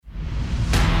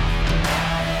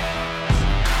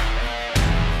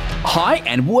Hi,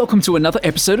 and welcome to another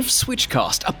episode of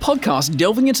Switchcast, a podcast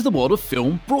delving into the world of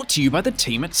film brought to you by the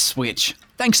team at Switch.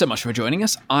 Thanks so much for joining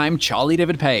us. I'm Charlie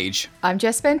David Page. I'm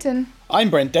Jess Benton. I'm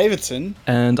Brent Davidson.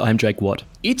 And I'm Jake Watt.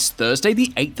 It's Thursday,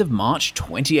 the 8th of March,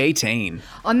 2018.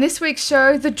 On this week's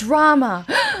show, the drama,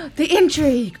 the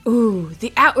intrigue,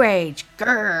 the outrage,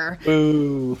 grrr.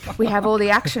 Ooh. We have all the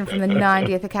action from the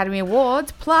 90th Academy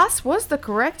Awards, plus was the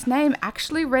correct name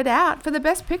actually read out for the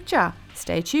Best Picture?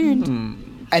 Stay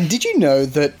tuned. And did you know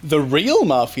that the real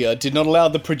mafia did not allow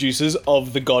the producers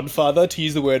of The Godfather to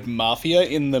use the word mafia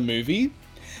in the movie?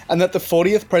 And that the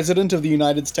 40th president of the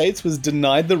United States was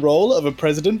denied the role of a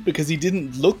president because he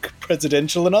didn't look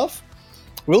presidential enough?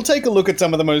 We'll take a look at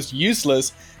some of the most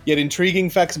useless yet intriguing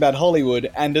facts about Hollywood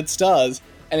and its stars.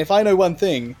 And if I know one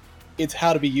thing, it's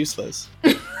how to be useless.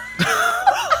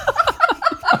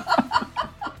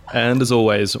 And as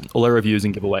always, all our reviews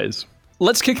and giveaways.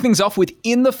 Let's kick things off with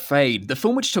In the Fade, the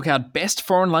film which took out Best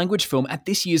Foreign Language Film at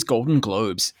this year's Golden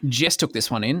Globes. Jess took this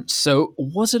one in, so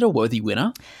was it a worthy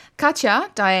winner?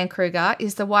 Katya, Diane Kruger,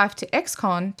 is the wife to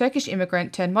ex-con, Turkish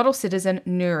immigrant turned model citizen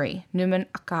Nuri, Numan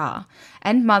Akar,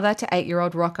 and mother to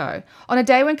 8-year-old Rocco. On a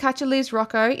day when Katya leaves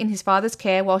Rocco in his father's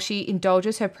care while she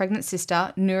indulges her pregnant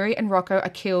sister, Nuri and Rocco are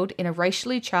killed in a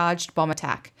racially charged bomb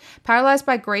attack. Paralysed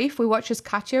by grief, we watch as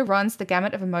Katya runs the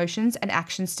gamut of emotions and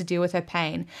actions to deal with her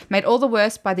pain, made all the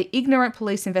worse by the ignorant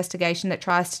police investigation that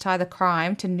tries to tie the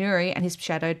crime to Nuri and his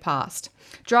shadowed past.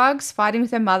 Drugs, fighting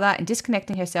with her mother, and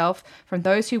disconnecting herself from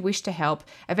those who wish to help.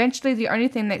 Eventually, the only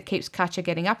thing that keeps Katya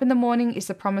getting up in the morning is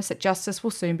the promise that justice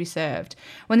will soon be served.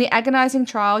 When the agonising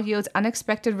trial yields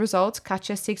unexpected results,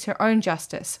 Katya seeks her own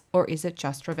justice. Or is it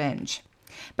just revenge?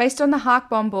 Based on the Hark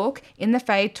Bomb book, In the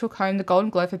Fade took home the Golden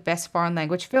Globe for Best Foreign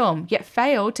Language Film, yet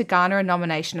failed to garner a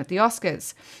nomination at the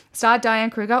Oscars. Star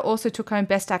Diane Kruger also took home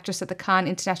Best Actress at the Cannes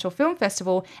International Film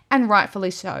Festival, and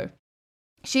rightfully so.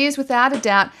 She is without a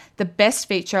doubt the best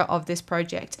feature of this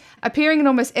project. Appearing in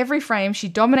almost every frame, she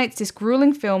dominates this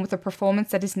grueling film with a performance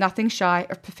that is nothing shy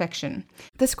of perfection.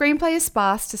 The screenplay is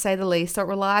sparse, to say the least, so it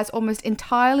relies almost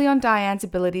entirely on Diane's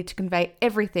ability to convey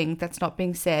everything that's not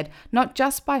being said, not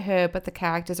just by her, but the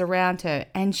characters around her,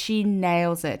 and she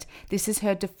nails it. This is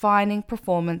her defining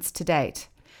performance to date.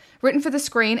 Written for the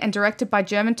screen and directed by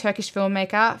German-Turkish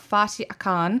filmmaker Fatih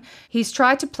Akan, he's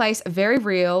tried to place a very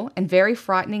real and very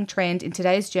frightening trend in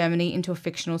today's Germany into a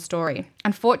fictional story.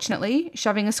 Unfortunately,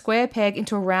 shoving a square peg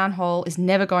into a round hole is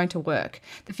never going to work.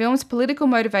 The film's political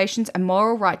motivations and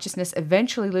moral righteousness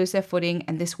eventually lose their footing,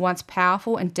 and this once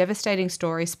powerful and devastating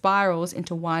story spirals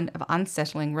into one of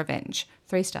unsettling revenge.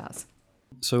 3 stars.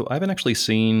 So I haven't actually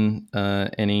seen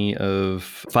any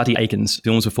of Fatih Akin's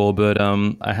films before, but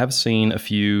I have seen a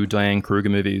few Diane Kruger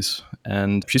movies,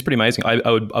 and she's pretty amazing. I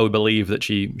would believe that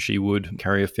she would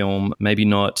carry a film, maybe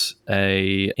not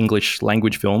a English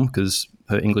language film, because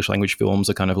her English language films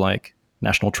are kind of like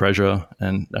National Treasure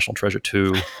and National Treasure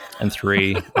 2 and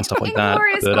 3 and stuff like that.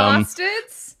 Inglourious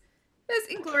Bastards.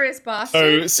 There's Inglourious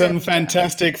Bastards. So some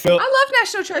fantastic films. I love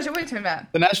National Treasure. What are you talking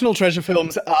about? The National Treasure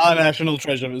films are national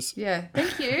treasures. Yeah,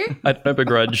 thank you. I don't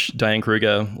begrudge Diane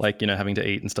Kruger, having to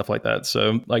eat and stuff like that.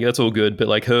 So, that's all good.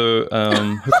 But, her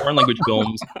foreign language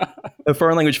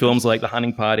films, like The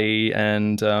Hunting Party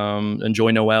and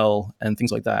Joy Noel and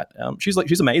things like that.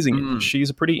 She's amazing. She's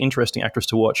a pretty interesting actress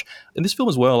to watch. And this film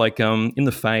as well, In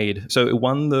the Fade. So it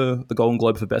won the Golden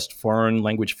Globe for Best Foreign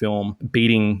Language Film,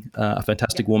 beating A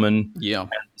Fantastic Woman. Yeah.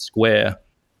 And Square,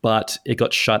 but it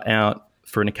got shut out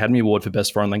for an Academy Award for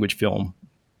Best Foreign Language Film.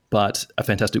 But A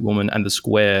Fantastic Woman and The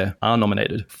Square are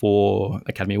nominated for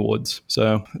Academy Awards.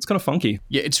 So it's kind of funky.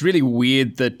 Yeah, it's really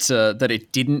weird that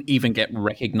it didn't even get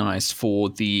recognized for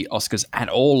the Oscars at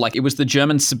all. It was the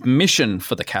German submission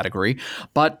for the category,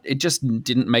 but it just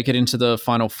didn't make it into the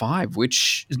final 5,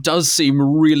 which does seem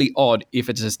really odd if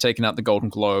it has taken out the Golden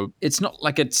Globe. It's not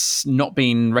like it's not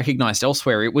been recognized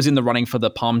elsewhere. It was in the running for the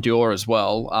Palme d'Or as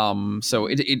well. So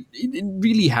it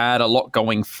really had a lot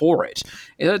going for it.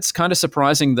 It's kind of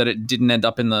surprising that it didn't end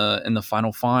up in the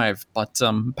final 5, but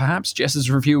perhaps Jess's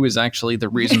review is actually the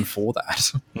reason for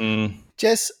that.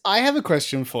 Jess, I have a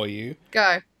question for you.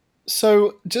 Go.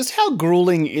 So just how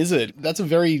grueling is it? That's a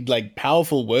very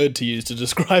powerful word to use to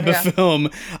describe a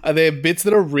film. Are there bits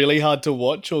that are really hard to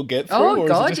watch or get through? Oh, or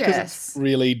God, is it just 'cause yes. it's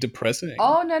really depressing?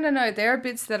 Oh, no. There are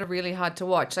bits that are really hard to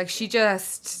watch. She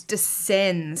just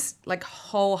descends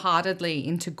wholeheartedly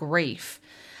into grief.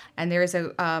 And there is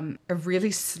a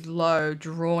really slow,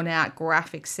 drawn-out,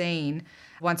 graphic scene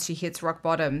once she hits rock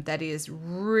bottom that is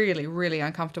really, really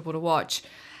uncomfortable to watch.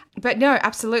 But no,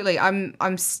 absolutely.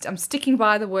 I'm sticking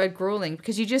by the word grueling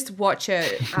because you just watch her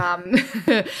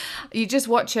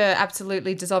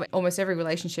absolutely dissolve almost every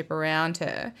relationship around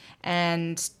her,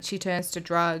 and she turns to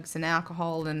drugs and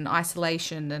alcohol and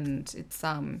isolation, and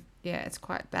it's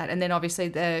quite bad. And then obviously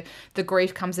the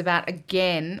grief comes about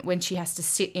again when she has to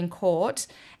sit in court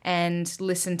and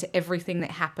listen to everything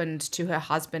that happened to her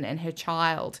husband and her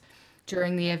child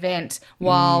during the event,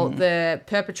 while the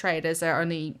perpetrators are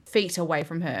only feet away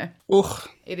from her. Ugh.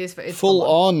 It's full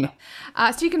on.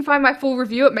 So you can find my full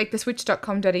review at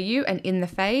maketheswitch.com.au, and In the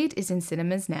Fade is in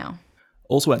cinemas now.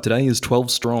 Also out today is 12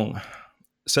 Strong.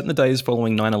 Set in the days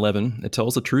following 9/11, it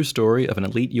tells the true story of an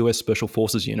elite US Special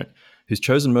Forces unit whose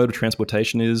chosen mode of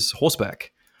transportation is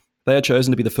horseback. They are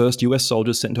chosen to be the first US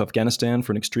soldiers sent to Afghanistan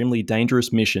for an extremely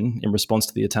dangerous mission in response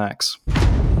to the attacks.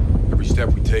 Every step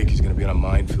we take is going to be on a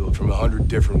minefield from 100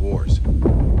 different wars.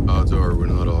 Odds are we're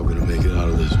not all going to make it out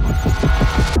of this one.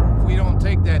 If we don't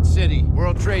take that city,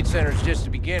 World Trade Center's just the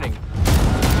beginning.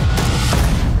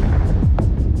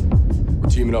 We're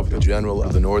teaming up with the general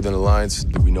of the Northern Alliance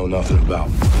that we know nothing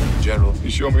about. General, you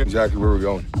show me exactly where we're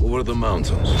going. Over the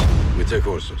mountains. We take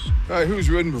horses. All right, who's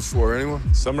ridden before?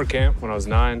 Anyone? Summer camp when I was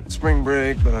 9. Spring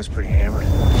break, but I was pretty hammered.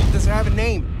 Does it have a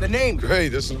name? The name. Great,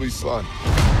 this will be fun.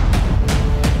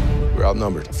 We're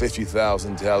outnumbered.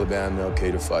 50,000 Taliban and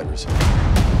Al-Qaeda fighters.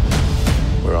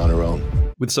 We're on our own.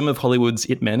 With some of Hollywood's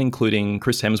it men, including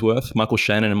Chris Hemsworth, Michael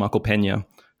Shannon, and Michael Pena,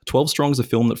 12 Strong is a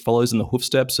film that follows in the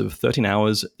hoofsteps of 13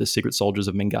 Hours, The Secret Soldiers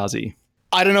of Benghazi.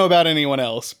 I don't know about anyone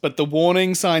else, but the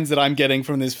warning signs that I'm getting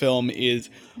from this film is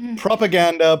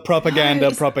propaganda.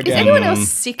 Is anyone else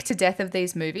sick to death of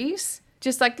these movies?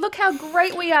 Just like, look how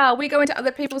great we are. We go into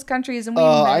other people's countries and we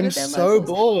murder I'm their so locals.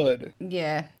 bored.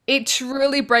 Yeah. It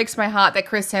truly breaks my heart that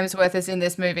Chris Hemsworth is in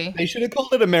this movie. They should have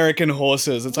called it American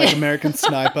Horses. It's like American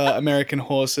Sniper, American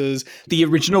Horses. The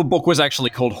original book was actually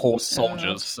called Horse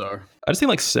Soldiers, so... I just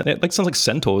think it sounds like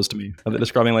centaurs to me. They're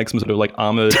describing like some sort of like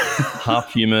armored,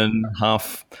 half human,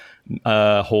 half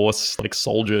horse, like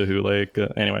soldier who like...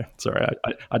 anyway, sorry,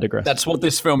 I digress. That's what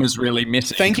this film is really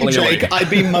missing. Thank you, clearly. Jake.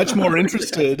 I'd be much more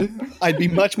interested. I'd be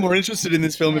much more interested in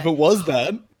this film if it was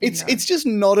that. It's just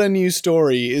not a new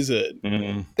story, is it?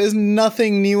 Mm. There's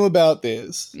nothing new about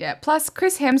this. Yeah. Plus,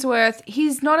 Chris Hemsworth,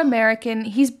 he's not American.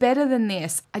 He's better than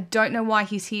this. I don't know why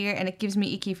he's here, and it gives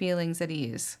me icky feelings that he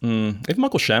is. Even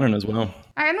Michael Shannon as well.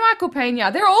 And Michael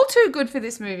Pena. They're all too good for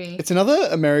this movie. It's another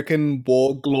American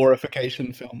war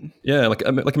glorification film. Yeah, like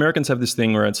Americans have this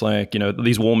thing where it's like, you know,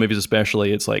 these war movies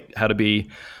especially, it's like how to be,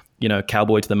 you know,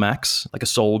 cowboy to the max, like a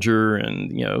soldier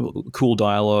and, you know, cool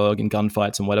dialogue and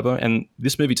gunfights and whatever. And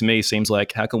this movie to me seems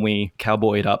like, how can we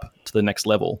cowboy it up to the next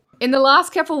level? In the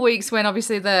last couple of weeks, when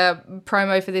obviously the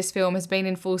promo for this film has been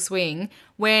in full swing,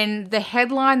 when the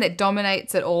headline that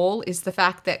dominates it all is the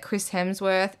fact that Chris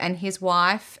Hemsworth and his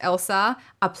wife, Elsa,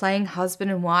 are playing husband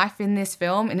and wife in this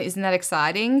film, and isn't that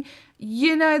exciting?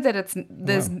 You know that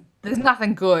there's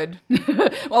nothing good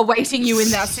awaiting you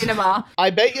in that cinema. I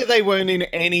bet you they weren't in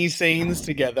any scenes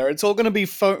together. It's all going to be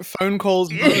phone calls.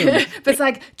 But it's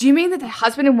like, do you mean that they're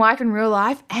husband and wife in real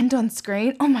life and on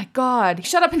screen? Oh my God.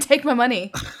 Shut up and take my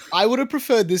money. I would have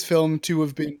preferred this film to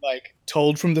have been like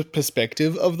told from the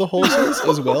perspective of the horses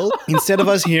as well. Instead of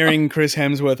us hearing Chris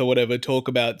Hemsworth or whatever talk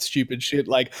about stupid shit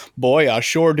like, boy, I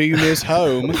sure do miss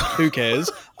home. Who cares?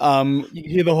 You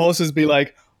hear the horses be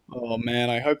like, oh man,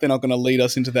 I hope they're not going to lead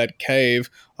us into that cave.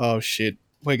 Oh shit,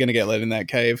 we're going to get led in that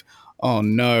cave. Oh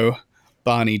no,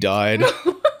 Barney died.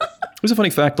 It was a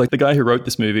funny fact, like the guy who wrote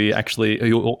this movie actually,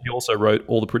 he also wrote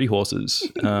All the Pretty Horses,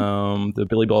 the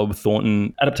Billy Bob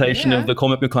Thornton adaptation of the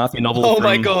Cormac McCarthy novel. Oh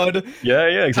my God. Yeah,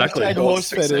 exactly. Hashtag horse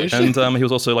fetish. And he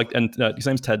was also like, and his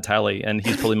name's Ted Talley, and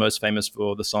he's probably most famous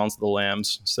for The Silence of the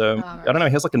Lambs. So I don't know,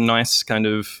 he has like a nice kind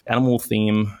of animal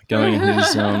theme going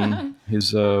in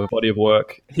his body of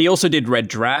work. He also did Red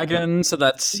Dragon, so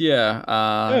that's,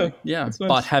 that's nice.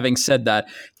 But having said that,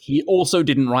 he also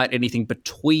didn't write anything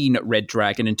between Red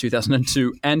Dragon in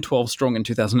 2002 and 12 Strong in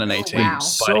 2018. Oh, wow.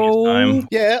 So,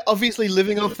 yeah, obviously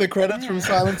living off the credits from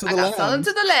Silence of the Lambs. Silence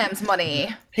of the Lambs money.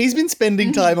 He's been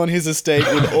spending time on his estate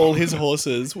with all his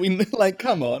horses.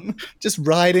 Come on. Just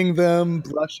riding them,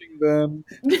 brushing them,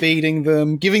 feeding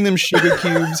them, giving them sugar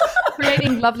cubes.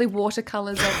 Creating lovely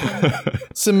watercolors of them.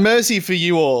 Some mercy for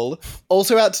you all.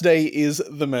 Also out today is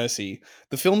The Mercy.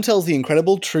 The film tells the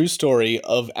incredible true story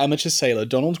of amateur sailor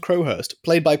Donald Crowhurst,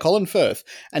 played by Colin Firth,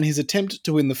 and his attempt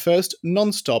to win the first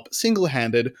non-stop,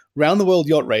 single-handed, round-the-world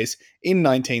yacht race in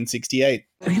 1968.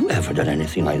 Have you ever done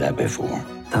anything like that before?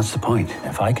 That's the point.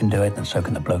 If I can do it, then so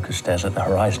can the bloke who stares at the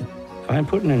horizon. If I'm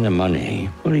putting in the money,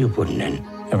 what are you putting in?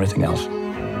 Everything else.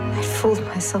 fooled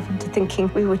myself into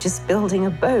thinking we were just building a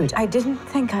boat. I didn't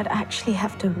think I'd actually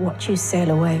have to watch you sail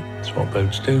away. That's what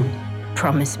boats do.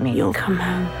 Promise me you'll come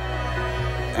home.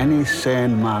 Any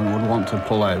sane man would want to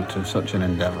pull out of such an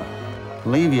endeavour.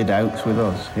 Leave your doubts with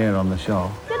us here on the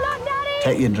shore. Good luck, Daddy!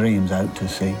 Take your dreams out to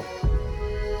sea.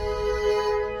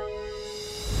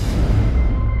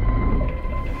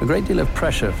 A great deal of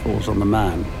pressure falls on the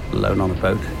man alone on a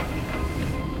boat.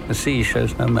 The sea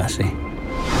shows no mercy.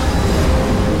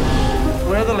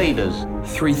 Where are the leaders?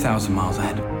 3,000 miles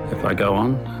ahead. If I go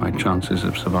on, my chances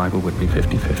of survival would be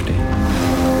 50-50.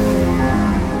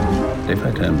 If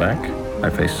I turn back, I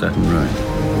face certain ruin.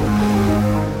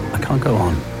 I can't go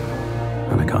on,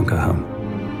 and I can't go home.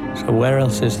 So where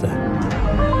else is there?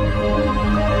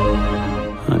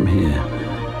 I'm here.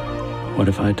 What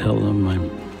if I tell them I'm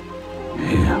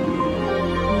here?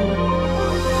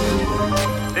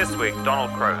 This week,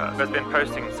 Donald Crowhurst has been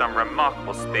posting some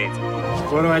remarkable speeds.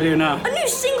 What do I do now? A new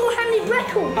single-handed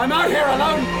record! I'm out here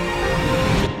alone!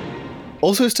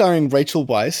 Also starring Rachel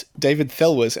Weisz, David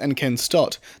Thelwes, and Ken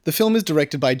Stott, the film is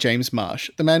directed by James Marsh,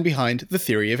 the man behind The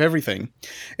Theory of Everything.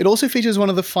 It also features one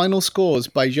of the final scores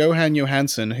by Johan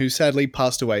Johansson, who sadly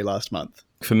passed away last month.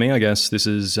 For me, I guess this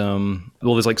is,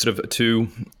 there's like sort of two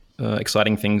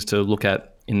exciting things to look at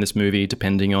in this movie,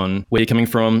 depending on where you're coming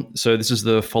from. So this is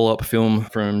the follow-up film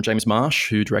from James Marsh,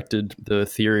 who directed The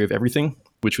Theory of Everything,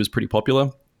 which was pretty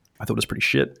popular. I thought it was pretty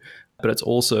shit. But it's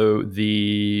also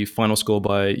the final score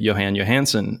by Johan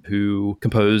Johansson, who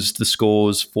composed the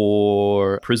scores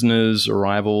for Prisoners,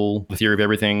 Arrival, The Theory of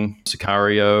Everything,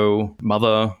 Sicario,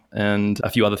 Mother, and a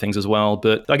few other things as well.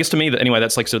 But I guess to me, anyway,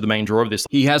 that's like sort of the main draw of this.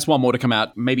 He has one more to come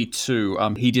out, maybe two.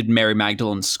 He did Mary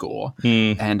Magdalene's score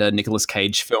and a Nicolas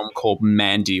Cage film called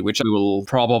Mandy, which we will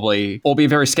probably all be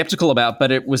very skeptical about,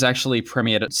 but it was actually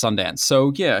premiered at Sundance.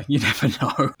 So yeah, you never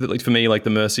know. Like for me, like The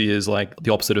Mercy is like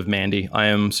the opposite of Mandy. I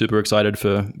am super excited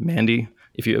for Mandy.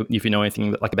 If you know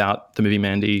anything like about the movie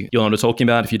Mandy, you'll know what I'm talking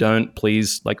about. If you don't,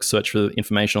 please like search for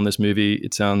information on this movie.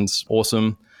 It sounds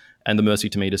awesome. And The Mercy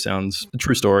to me just sounds a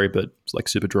true story, but it's like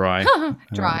super dry.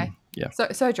 Dry. Yeah.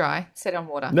 So dry. Set on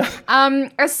water.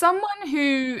 As someone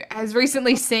who has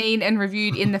recently seen and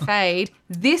reviewed In the Fade,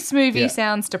 this movie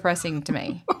sounds depressing to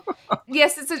me.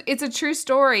 Yes, it's a true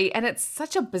story, and it's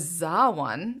such a bizarre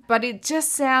one, but it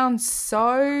just sounds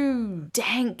so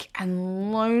dank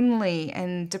and lonely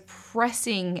and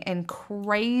depressing and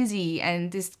crazy,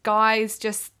 and this guy's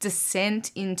just descent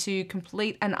into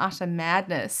complete and utter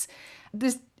madness.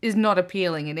 This is not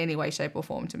appealing in any way, shape, or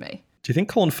form to me. Do you think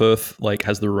Colin Firth like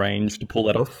has the range to pull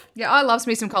that off? Yeah, I loves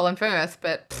me some Colin Firth,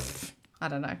 but I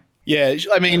don't know. Yeah,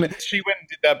 I mean, she went and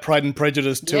did that Pride and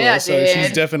Prejudice tour, so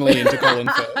she's definitely into Colin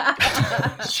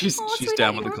Firth. she's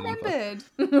down with the Colin Firth.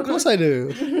 Of course I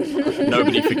do.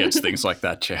 Nobody forgets things like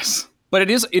that, Jess. But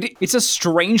it's a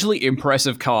strangely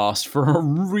impressive cast for a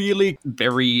really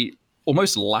very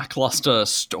almost lackluster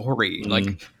story.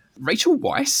 Like Rachel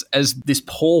Weisz as this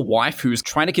poor wife who's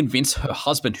trying to convince her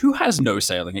husband, who has no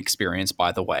sailing experience,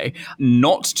 by the way,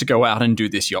 not to go out and do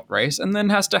this yacht race, and then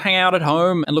has to hang out at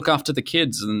home and look after the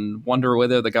kids and wonder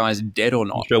whether the guy's dead or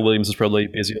not. Michelle Williams is probably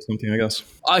busy or something, I guess.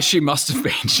 She must have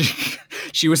been.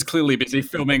 She was clearly busy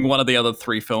filming one of the other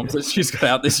 3 films that she's got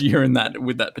out this year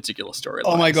with that particular storyline.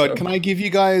 Oh my God, can I give you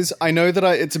guys, I know that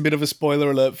it's a bit of a spoiler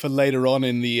alert for later on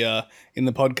in the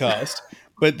podcast,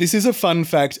 but this is a fun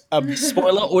fact.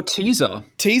 Spoiler or teaser?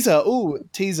 Teaser. Ooh,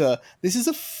 teaser. This is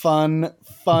a fun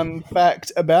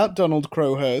fact about Donald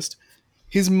Crowhurst.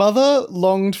 His mother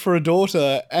longed for a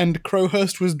daughter, and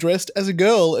Crowhurst was dressed as a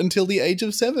girl until the age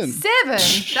of 7. 7?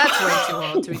 That's way too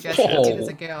old to be dressed as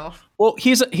a girl. Well,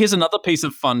 here's another piece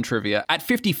of fun trivia. At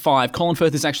 55, Colin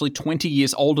Firth is actually 20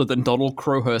 years older than Donald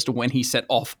Crowhurst when he set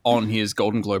off on his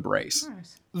Golden Globe race.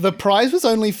 Nice. The prize was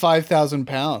only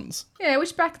 £5,000. Yeah,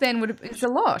 which back then is a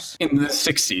lot. In the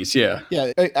 60s, yeah.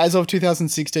 Yeah, as of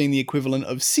 2016, the equivalent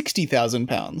of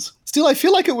 £60,000. Still, I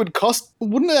feel like it would cost,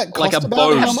 wouldn't that cost like a about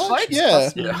boat. how much? Yeah.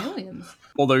 Millions.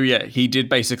 Although, yeah, he did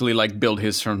basically like build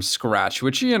his from scratch,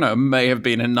 which, may have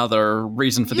been another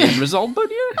reason for the end result, but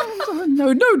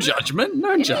no judgment,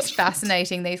 It's just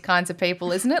fascinating, these kinds of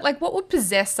people, isn't it? Like, what would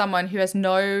possess someone who has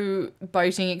no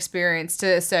boating experience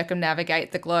to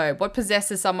circumnavigate the globe? What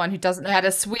possesses someone who doesn't know how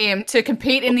to swim to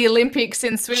compete in the Olympics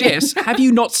in swimming? Jess, have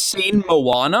you not seen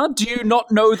Moana? Do you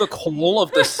not know the call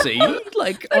of the sea?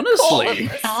 Like, honestly.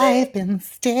 I've been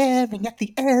staring at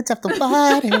the edge of the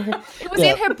water. It was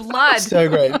in her blood. So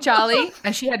great. Charlie,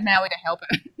 and she had Maui to help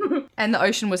her. And the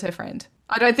ocean was her friend.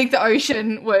 I don't think the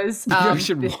ocean was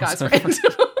this guy's friend.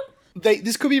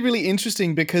 This could be really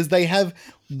interesting because they have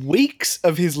weeks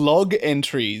of his log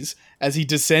entries as he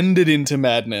descended into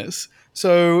madness.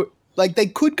 So Like, they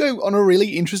could go on a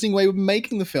really interesting way of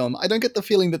making the film. I don't get the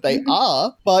feeling that they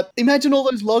are, but imagine all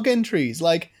those log entries.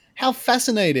 Like, how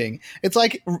fascinating. It's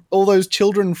like all those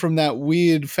children from that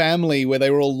weird family where they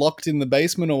were all locked in the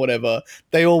basement or whatever.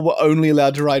 They all were only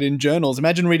allowed to write in journals.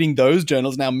 Imagine reading those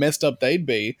journals and how messed up they'd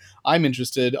be. I'm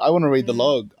interested. I want to read the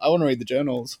log. I want to read the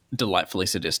journals. Delightfully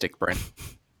sadistic, Brent.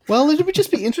 Well, it would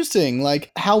just be interesting,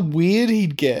 like, how weird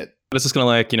he'd get. It's just kind of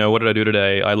like, what did I do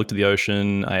today? I looked at the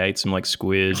ocean. I ate some like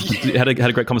squid. had a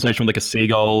great conversation with like a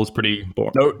seagull. It was pretty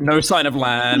boring. No sign of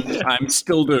land. I'm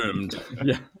still doomed.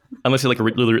 Yeah. Unless you're like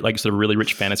a really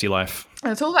rich fantasy life.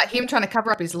 And it's all about him trying to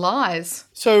cover up his lies.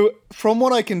 So, from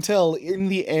what I can tell, in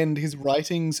the end, his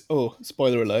writings,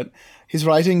 spoiler alert, his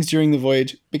writings during the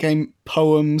voyage became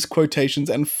poems, quotations,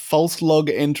 and false log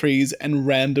entries and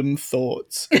random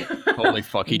thoughts. Holy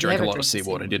fuck, he drank a lot of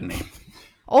seawater, didn't he?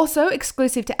 Also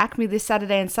exclusive to Acme this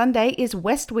Saturday and Sunday is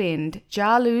Westwind,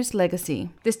 Djalu's Legacy.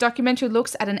 This documentary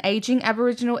looks at an aging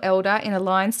Aboriginal elder in a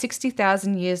line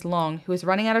 60,000 years long who is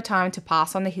running out of time to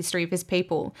pass on the history of his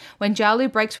people. When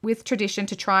Djalu breaks with tradition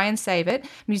to try and save it,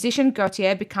 musician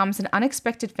Gautier becomes an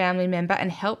unexpected family member and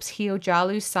helps heal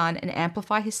Djalu's son and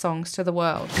amplify his songs to the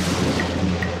world.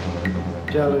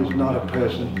 Djalu's not a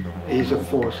person, he's a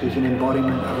force, he's an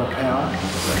embodiment of a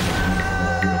power.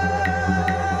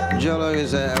 Djalu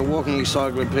is a walking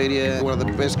encyclopedia, one of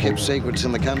the best kept secrets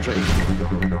in the country.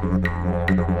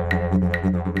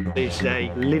 It's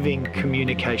a living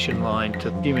communication line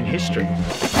to human history.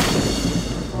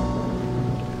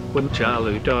 When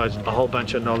Djalu dies, a whole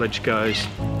bunch of knowledge goes,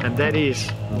 and that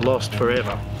is lost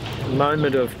forever. The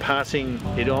moment of passing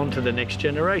it on to the next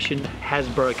generation has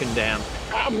broken down.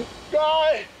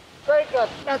 Guy, take a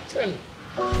nothing.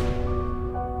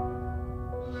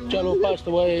 Djalu passed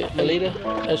away, a leader,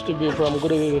 has to be from a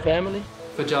good family.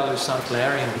 For Djalu's son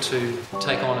Laird to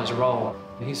take on his role,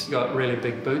 he's got really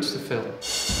big boots to fill.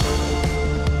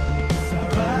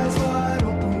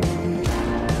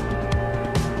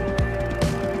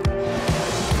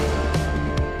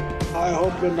 I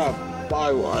hope you're not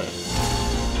bywise.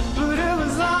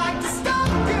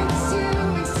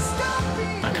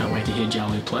 I can't wait to hear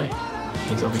Djalu play.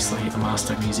 He's obviously a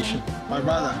master musician. My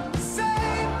brother.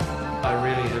 I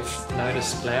really have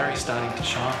noticed Larry starting to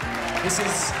shine. This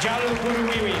is Djalu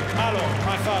Buruwiwi, Malo,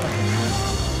 my father.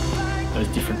 Those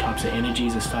different types of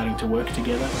energies are starting to work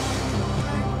together.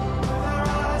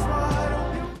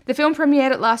 The film premiered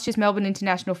at last year's Melbourne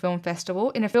International Film Festival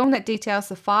in a film that details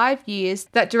the 5 years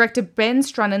that director Ben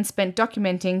Strunnen spent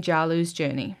documenting Djalu's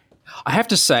journey. I have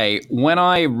to say, when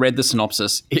I read the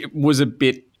synopsis, it was a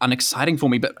bit unexciting for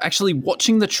me, but actually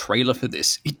watching the trailer for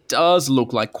this, it does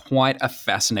look like quite a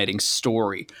fascinating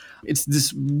story. It's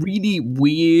this really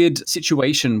weird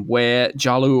situation where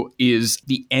Djalu is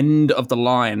the end of the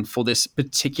line for this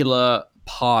particular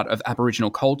part of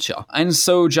Aboriginal culture. And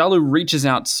so Djalu reaches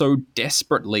out so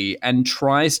desperately and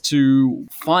tries to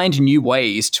find new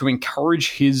ways to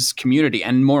encourage his community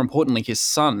and, more importantly, his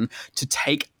son to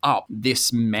take up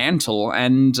this mantle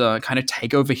and kind of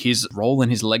take over his role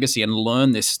and his legacy and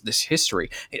learn this history.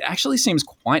 It actually seems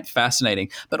quite fascinating,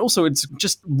 but also it's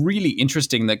just really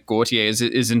interesting that Gautier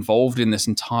is involved in this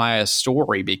entire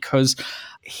story because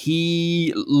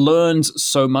he learns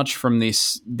so much from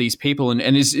these people and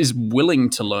is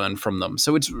willing to learn from them.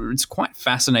 So it's quite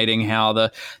fascinating how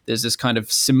there's this kind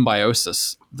of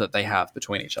symbiosis that they have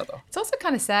between each other. It's also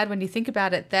kind of sad when you think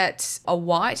about it that a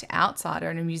white outsider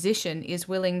and a musician is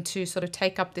willing to sort of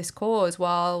take up this cause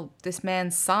while this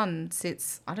man's son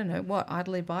sits,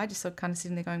 idly by, just sort of kind of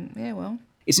sitting there going, yeah, well.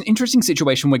 It's an interesting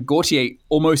situation where Gautier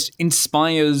almost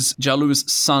inspires Djalu's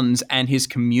sons and his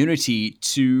community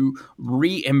to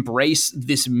re-embrace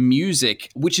this music,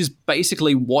 which is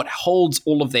basically what holds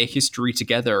all of their history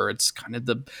together. It's kind of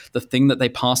the thing that they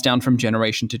pass down from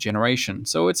generation to generation.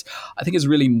 So I think it's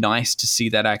really nice to see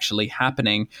that actually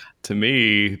happening. To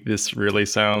me, this really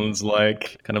sounds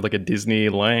like kind of like a Disney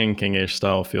Lion King-ish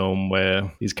style film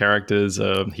where these characters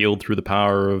are healed through the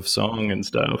power of song and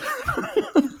stuff.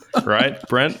 Right,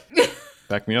 Brent?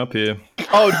 Back me up here.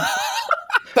 Oh,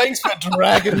 thanks for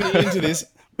dragging me into this.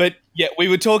 But yeah, we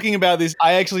were talking about this.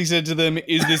 I actually said to them,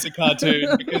 is this a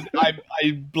cartoon? Because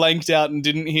I blanked out and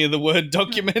didn't hear the word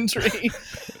documentary.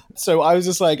 So I was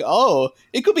just like,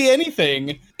 it could be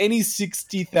anything. Any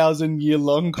 60,000 year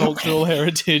long cultural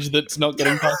heritage that's not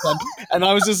getting passed on. And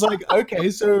I was just like, okay,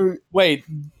 so wait,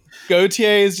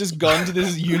 Gautier has just gone to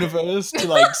this universe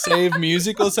to save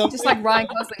music or something? Just like Ryan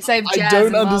Gosling saved jazz. I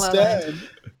don't understand.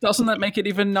 Doesn't that make it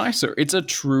even nicer? It's a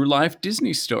true life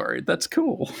Disney story. That's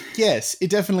cool. Yes, it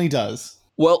definitely does.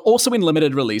 Well, also in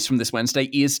limited release from this Wednesday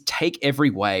is Take Every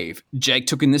Wave. Jake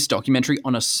took in this documentary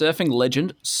on a surfing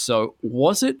legend, so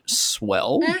was it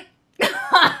swell?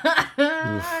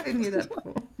 I didn't hear that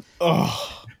before.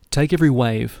 Take Every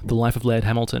Wave, The Life of Laird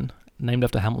Hamilton, named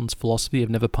after Hamilton's philosophy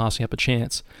of never passing up a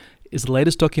chance, is the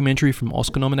latest documentary from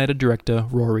Oscar-nominated director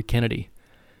Rory Kennedy.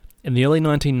 In the early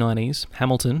 1990s,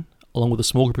 Hamilton, along with a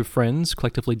small group of friends,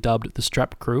 collectively dubbed the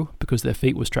Strap Crew because their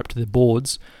feet were strapped to their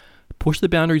boards, pushed the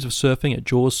boundaries of surfing at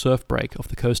Jaws Surf Break off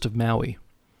the coast of Maui.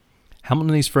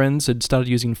 Hamilton and his friends had started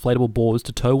using inflatable boards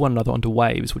to tow one another onto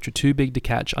waves which were too big to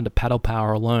catch under paddle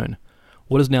power alone,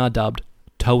 what is now dubbed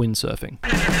tow-in surfing.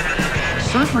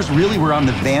 Surfers really were on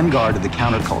the vanguard of the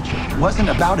counterculture. It wasn't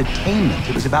about attainment,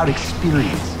 it was about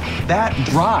experience. That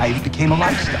drive became a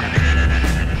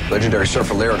lifestyle. Legendary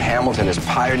surfer Laird Hamilton has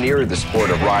pioneered the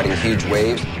sport of riding huge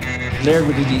waves. Laird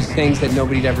would do these things that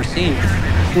nobody'd ever seen.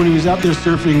 When he was out there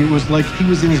surfing, it was like he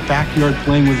was in his backyard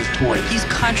playing with his toys. He's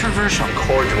controversial.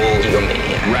 Cordial,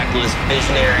 egomaniac, reckless,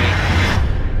 visionary.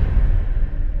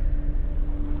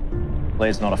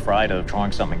 Laird's not afraid of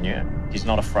trying something new. He's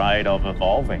not afraid of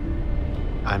evolving.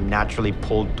 I'm naturally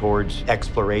pulled towards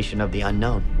exploration of the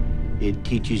unknown. It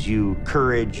teaches you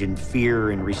courage and fear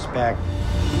and respect.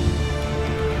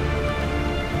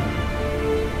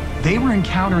 They were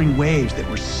encountering waves that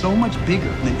were so much bigger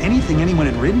than anything anyone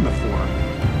had ridden before.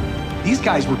 These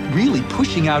guys were really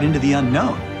pushing out into the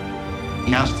unknown.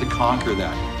 He has to conquer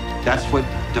that. That's what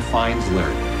defines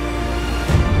Laird.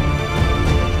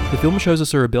 The film shows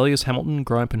us a rebellious Hamilton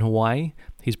growing up in Hawaii,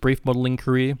 his brief modelling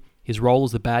career, his role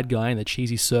as the bad guy in the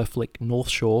cheesy surf flick North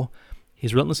Shore,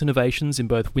 his relentless innovations in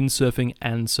both windsurfing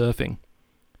and surfing.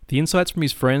 The insights from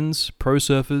his friends, pro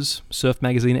surfers, surf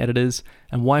magazine editors,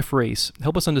 and wife Reese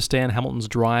help us understand Hamilton's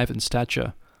drive and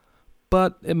stature,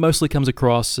 but it mostly comes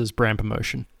across as brand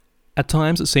promotion. At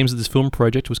times, it seems that this film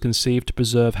project was conceived to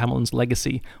preserve Hamilton's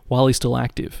legacy while he's still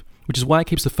active, which is why it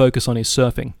keeps the focus on his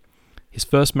surfing. His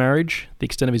first marriage, the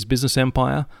extent of his business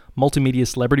empire, multimedia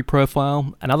celebrity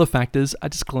profile, and other factors are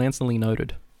just glancingly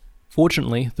noted.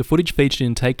 Fortunately, the footage featured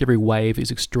in Take Every Wave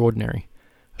is extraordinary.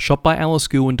 Shot by Alice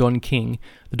Gould and Don King,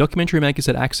 the documentary makers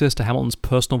had access to Hamilton's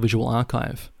personal visual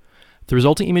archive. The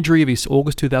resulting imagery of his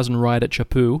August 2000 ride at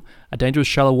Chapu, a dangerous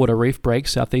shallow water reef break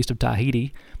southeast of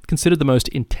Tahiti, considered the most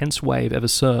intense wave ever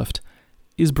surfed,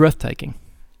 is breathtaking.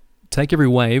 Take Every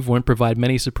Wave won't provide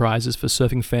many surprises for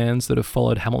surfing fans that have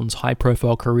followed Hamilton's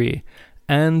high-profile career,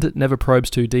 and never probes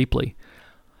too deeply.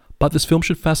 But this film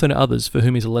should fascinate others for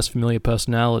whom he's a less familiar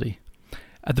personality.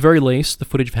 At the very least, the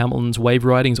footage of Hamilton's wave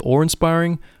riding is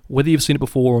awe-inspiring, whether you've seen it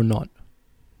before or not.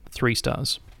 3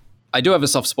 stars. I do have a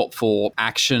soft spot for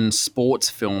action sports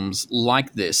films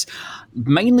like this,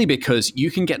 mainly because you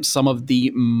can get some of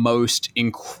the most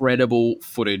incredible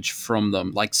footage from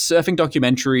them, like surfing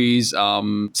documentaries,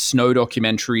 snow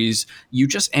documentaries. You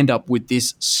just end up with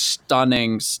this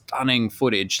stunning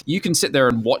footage. You can sit there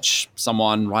and watch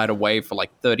someone ride a wave for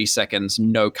like 30 seconds,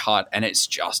 no cut, and it's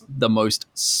just the most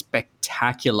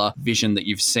spectacular vision that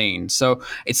you've seen. So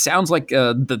it sounds like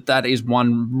that is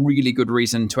one really good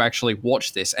reason to actually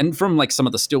watch this. And from like some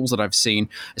of the stills that I've seen,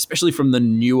 especially from the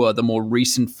more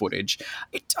recent footage,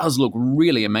 it does look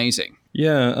really amazing.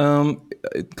 Yeah,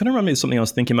 it kind of reminded me of something I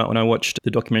was thinking about when I watched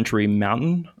the documentary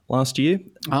Mountain last year.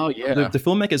 Oh, yeah. The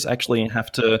filmmakers actually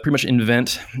have to pretty much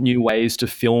invent new ways to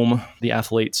film the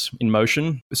athletes in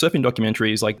motion. Surfing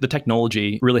documentaries, like the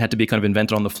technology really had to be kind of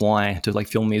invented on the fly to like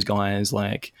film these guys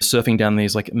like surfing down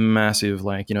these like massive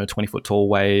 20-foot tall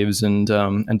waves and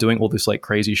doing all this like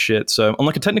crazy shit. So on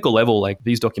like a technical level, like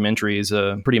these documentaries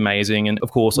are pretty amazing. And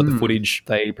of course, like the footage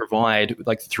they provide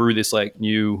like through this like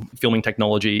new filming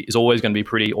technology is always going to be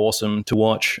pretty awesome to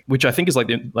watch, which I think is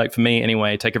like for me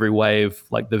anyway, Take Every Wave,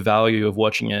 like the value of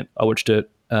watching it. I watched it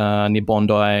near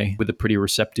Bondi with a pretty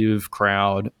receptive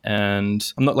crowd,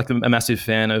 and I'm not like a massive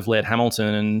fan of Laird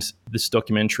Hamilton, and this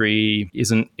documentary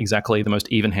isn't exactly the most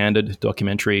even-handed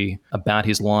documentary about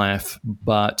his life,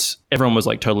 but everyone was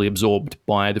like totally absorbed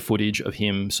by the footage of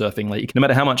him surfing. Like no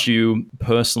matter how much you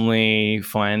personally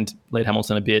find Laird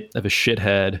Hamilton a bit of a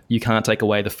shithead, you can't take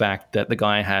away the fact that the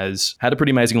guy has had a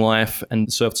pretty amazing life and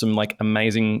surfed some like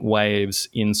amazing waves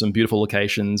in some beautiful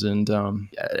locations, and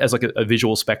as like a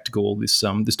visual spectacle,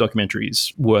 this documentary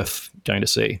is worth going to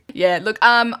see. Yeah, look,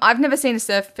 I've never seen a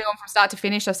surf film from start to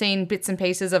finish. I've seen bits and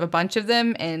pieces of a bunch of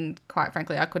them, and quite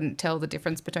frankly, I couldn't tell the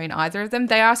difference between either of them.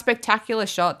 They are spectacular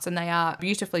shots and they are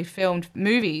beautifully filmed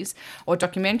movies or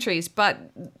documentaries, but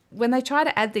when they try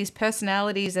to add these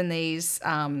personalities and these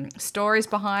stories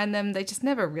behind them, they just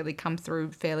never really come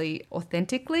through fairly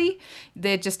authentically.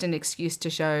 They're just an excuse to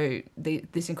show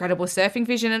this incredible surfing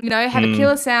vision and, have a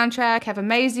killer soundtrack, have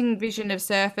amazing vision of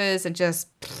surfers and just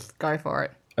go for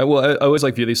it. Well, I always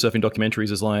view these surfing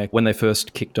documentaries as when they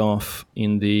first kicked off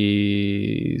in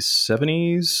the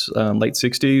 70s, late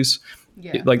 60s.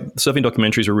 Yeah. Surfing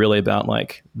documentaries are really about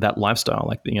that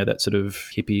lifestyle, that sort of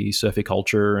hippie surfy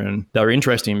culture, and they were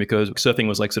interesting because surfing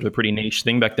was sort of a pretty niche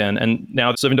thing back then. And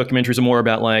now surfing documentaries are more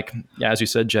about as you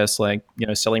said, Jess,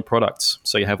 selling products.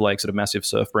 So you have sort of massive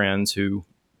surf brands who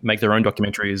make their own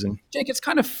documentaries. And Jake, it's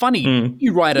kind of funny.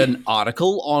 You write an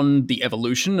article on the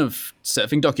evolution of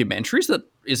surfing documentaries that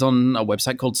is on a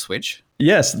website called Switch.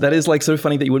 Yes, that is so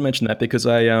funny that you would mention that, because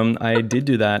I did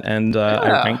do that, and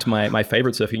I ranked my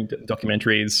favorite surfing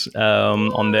documentaries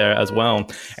on there as well.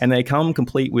 And they come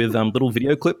complete with little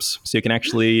video clips, so you can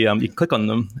actually you can click on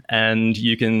them and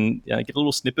you can get a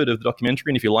little snippet of the documentary,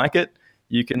 and if you like it,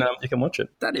 you can watch it.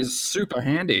 That is super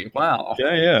handy. Wow.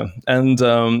 Yeah. And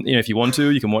if you want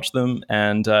to, you can watch them.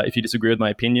 And if you disagree with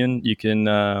my opinion, you can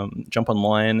jump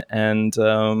online and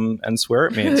swear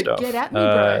at me and stuff. Get at me,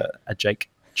 bro. At Jake.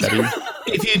 Chatty.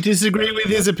 If you disagree with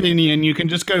his opinion, you can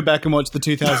just go back and watch the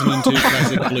 2002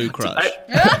 classic Blue Crush.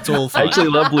 It's all fine. I actually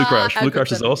love Blue Crush. Blue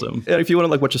Crush is awesome. Yeah, if you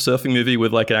want to watch a surfing movie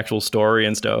with an actual story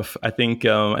and stuff, I think,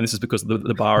 and this is because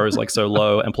the bar is so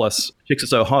low, and plus chicks are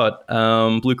so hot.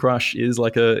 Blue Crush is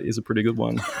a pretty good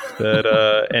one.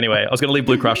 But anyway, I was going to leave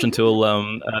Blue Crush until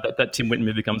that Tim Winton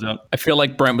movie comes out. I feel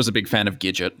like Brent was a big fan of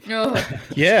Gidget. Oh.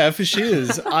 Yeah, for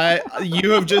shiz.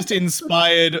 You have just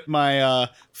inspired my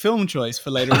film choice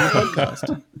for later in the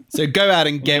podcast. So go out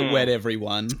and get wet,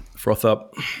 everyone. Froth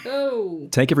up. Oh.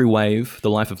 Take Every Wave,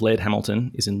 The Life of Laird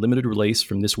Hamilton is in limited release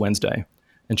from this Wednesday.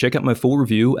 And check out my full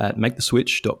review at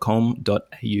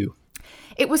maketheswitch.com.au.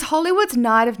 It was Hollywood's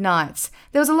Night of Nights.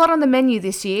 There was a lot on the menu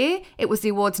this year. It was the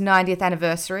award's 90th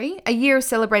anniversary, a year of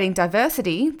celebrating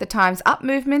diversity, the Time's Up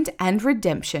movement, and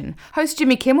redemption. Host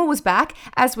Jimmy Kimmel was back,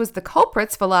 as was the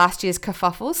culprits for last year's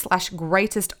kerfuffle /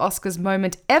 greatest Oscars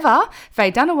moment ever,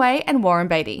 Faye Dunaway and Warren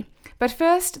Beatty. But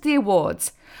first, the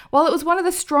awards. While it was one of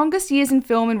the strongest years in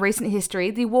film in recent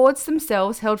history, the awards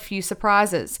themselves held few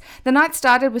surprises. The night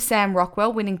started with Sam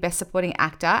Rockwell winning Best Supporting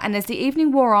Actor, and as the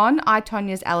evening wore on, I,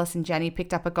 Tonya's Alison Janney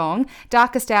picked up a gong,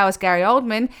 Darkest Hour's Gary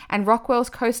Oldman, and Rockwell's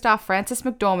co-star Frances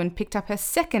McDormand picked up her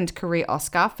second career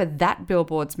Oscar for That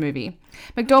Billboards Movie.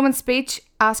 McDormand's speech,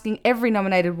 asking every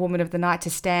nominated woman of the night to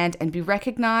stand and be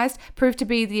recognised, proved to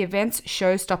be the event's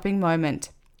show-stopping moment.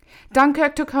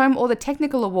 Dunkirk took home all the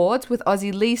technical awards, with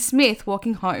Aussie Lee Smith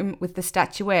walking home with the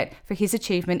statuette for his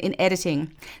achievement in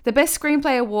editing. The Best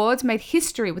Screenplay Awards made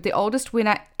history, with the oldest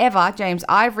winner ever, James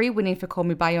Ivory, winning for Call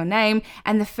Me By Your Name,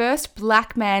 and the first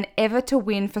black man ever to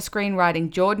win for screenwriting,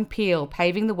 Jordan Peele,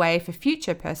 paving the way for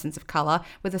future persons of colour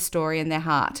with a story in their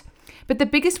heart. But the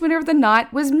biggest winner of the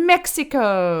night was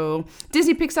Mexico.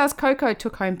 Disney Pixar's Coco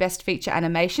took home Best Feature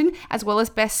Animation as well as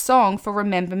Best Song for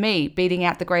Remember Me, beating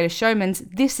out The Greatest Showman's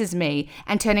This Is Me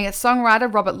and turning its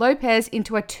songwriter Robert Lopez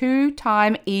into a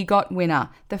 2-time EGOT winner,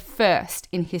 the first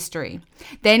in history.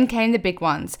 Then came the big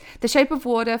ones. The Shape of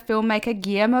Water filmmaker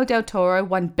Guillermo del Toro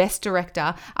won Best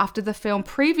Director after the film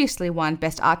previously won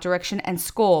Best Art Direction and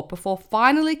Score, before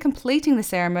finally completing the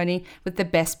ceremony with the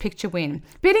Best Picture win,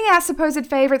 beating our supposed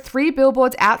favourite Three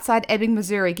Billboards Outside Ebbing,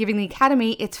 Missouri, giving the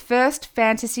Academy its first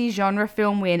fantasy genre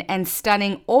film win and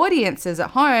stunning audiences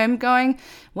at home going,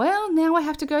 well, now I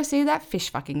have to go see that fish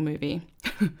fucking movie.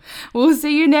 We'll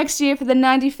see you next year for the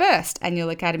 91st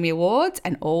Annual Academy Awards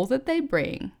and all that they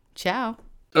bring. Ciao.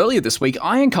 Earlier this week,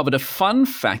 I uncovered a fun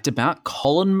fact about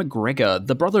Colin McGregor,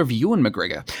 the brother of Ewan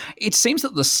McGregor. It seems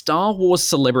that the Star Wars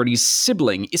celebrity's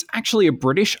sibling is actually a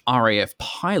British RAF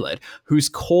pilot whose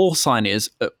call sign is,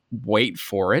 wait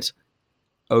for it,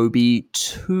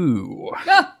 Obi-2.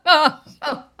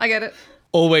 Oh, I get it.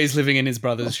 Always living in his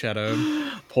brother's shadow.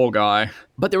 Poor guy.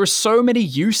 But there are so many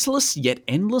useless yet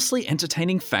endlessly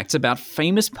entertaining facts about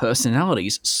famous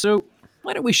personalities, so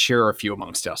why don't we share a few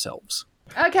amongst ourselves?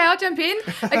 Okay, I'll jump in.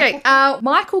 Okay,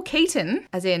 Michael Keaton,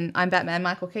 as in I'm Batman,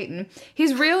 Michael Keaton,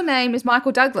 his real name is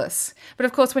Michael Douglas. But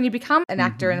of course, when you become an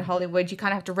actor in Hollywood, you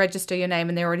kind of have to register your name,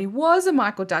 and there already was a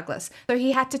Michael Douglas. So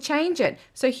he had to change it.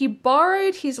 So he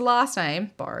borrowed his last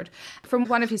name, from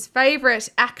one of his favourite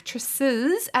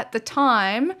actresses at the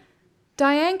time,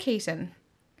 Diane Keaton.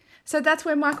 So that's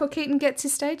where Michael Keaton gets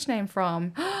his stage name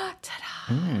from.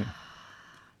 Ta-da!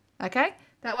 Okay,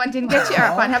 that one didn't get you. All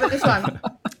right, fine. How about this one?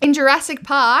 In Jurassic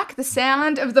Park, the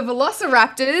sound of the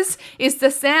velociraptors is the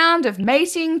sound of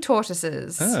mating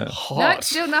tortoises. Hot. No,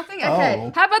 still nothing? Okay.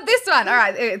 Oh. How about this one? All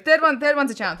right, third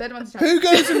one's a chance. Who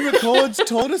goes and records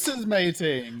tortoises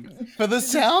mating for the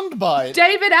soundbite?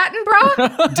 David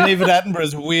Attenborough? David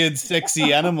Attenborough's weird,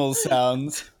 sexy animal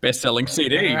sounds. Best-selling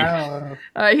CD. All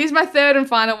right, here's my third and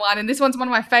final one, and this one's one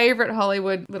of my favourite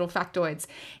Hollywood little factoids.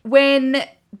 When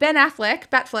Ben Affleck,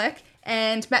 Batfleck,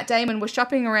 and Matt Damon were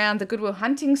shopping around the Good Will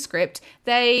Hunting script,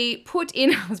 they put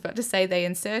in, I was about to say they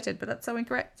inserted, but that's so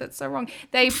incorrect, that's so wrong.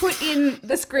 They put in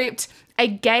the script a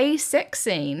gay sex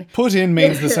scene. Put in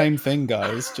means the same thing,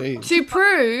 guys. Jeez. To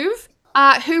prove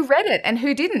who read it and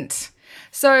who didn't.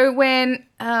 So when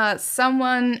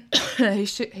someone who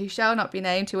shall not be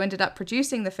named, who ended up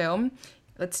producing the film,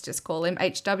 let's just call him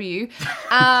HW,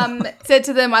 said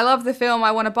to them, I love the film,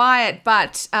 I want to buy it,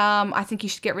 but I think you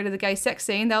should get rid of the gay sex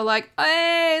scene. They were like,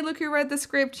 hey, look who read the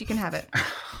script, you can have it.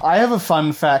 I have a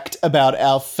fun fact about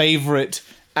our favourite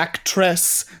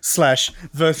actress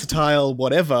 / versatile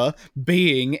whatever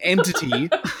being entity.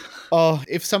 Oh,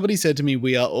 if somebody said to me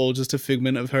we are all just a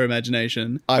figment of her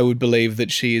imagination, I would believe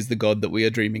that she is the god that we are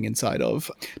dreaming inside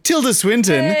of. Tilda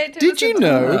Swinton, Hey, Tilda did you Swinton.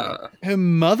 know her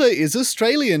mother is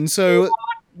Australian, so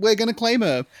we're going to claim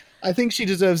her. I think she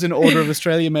deserves an Order of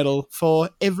Australia medal for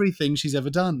everything she's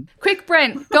ever done. Quick,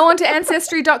 Brent, go on to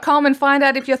Ancestry.com and find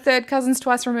out if your third cousin's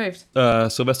twice removed.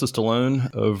 Sylvester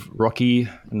Stallone of Rocky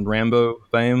and Rambo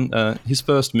fame. His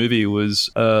first movie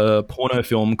was a porno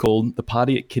film called The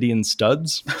Party at Kitty and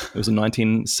Studs. It was a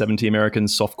 1970 American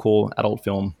softcore adult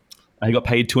film. He got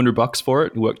paid $200 for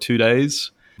it. He worked 2 days.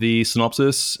 The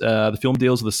synopsis, the film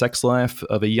deals with the sex life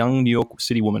of a young New York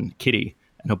City woman, Kitty,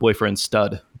 and her boyfriend,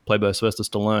 Stud, played by Sylvester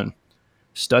Stallone.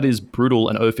 Stud is brutal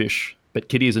and oafish, but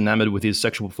Kitty is enamored with his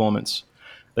sexual performance.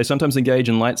 They sometimes engage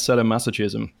in light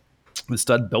sadomasochism, with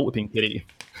Stud belt-whipping Kitty.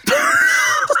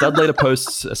 Stud later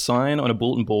posts a sign on a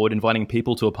bulletin board inviting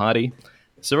people to a party.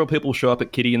 Several people show up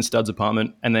at Kitty and Stud's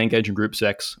apartment, and they engage in group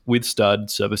sex, with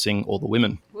Stud servicing all the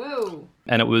women. Whoa.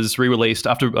 And it was re-released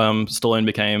after Stallone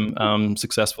became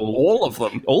successful. All of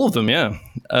them? All of them, yeah.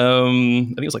 I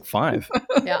think it was like 5.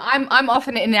 Yeah, I'm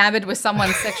often enamored with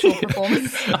someone's sexual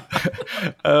performance.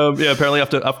 Apparently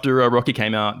after Rocky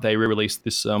came out, they re-released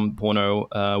this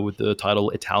porno with the title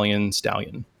Italian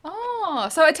Stallion. Oh,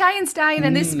 so Italian Stallion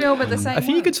and this film are the same. I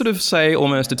think you could sort of say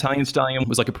almost Italian Stallion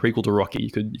was like a prequel to Rocky.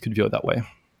 You could view it that way.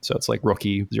 So it's like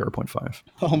Rocky 0.5.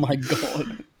 Oh my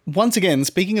god. Once again,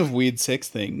 speaking of weird sex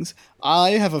things,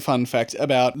 I have a fun fact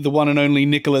about the one and only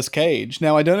Nicolas Cage.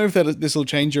 Now, I don't know if this will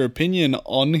change your opinion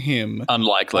on him.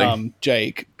 Unlikely.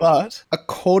 Jake. But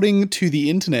according to the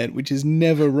internet, which is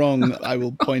never wrong, I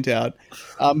will point out,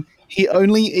 he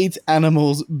only eats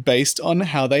animals based on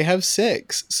how they have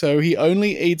sex. So he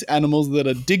only eats animals that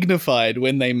are dignified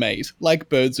when they mate, like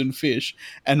birds and fish,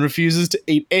 and refuses to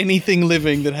eat anything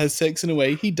living that has sex in a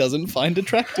way he doesn't find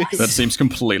attractive. That seems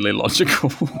completely logical.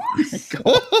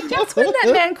 Just when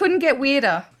that man couldn't get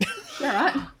weirder. All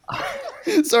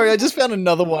right. Sorry, I just found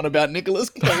another one about Nicolas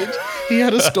Cage. He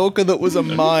had a stalker that was a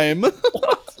mime.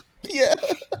 Yeah.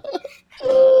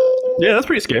 Yeah, that's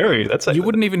pretty scary. That's you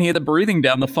wouldn't even hear the breathing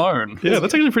down the phone. Yeah,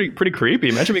 that's actually pretty creepy.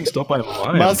 Imagine being stopped by a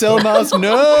lion. Marcel Mars,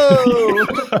 no!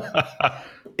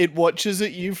 It watches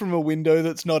at you from a window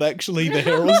that's not actually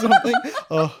there or something.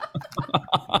 Oh.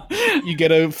 You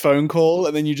get a phone call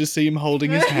and then you just see him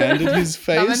holding his hand at his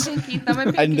face.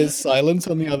 And there's silence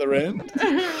on the other end.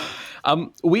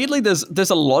 Weirdly, there's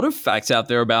a lot of facts out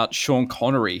there about Sean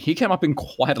Connery. He came up in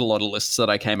quite a lot of lists that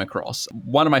I came across.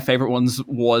 One of my favorite ones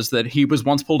was that he was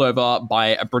once pulled over by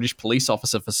a British police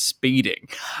officer for speeding,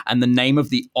 and the name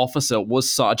of the officer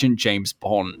was Sergeant James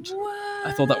Bond. What?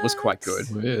 I thought that was quite good.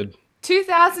 Weird.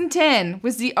 2010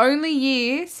 was the only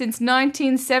year since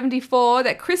 1974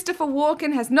 that Christopher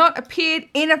Walken has not appeared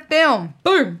in a film.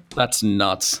 Boom. That's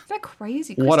nuts. Is that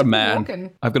crazy? What a man.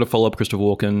 Walken. I've got to follow up Christopher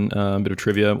Walken, bit of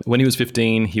trivia. When he was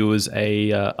 15, he was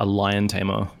a lion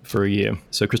tamer for a year.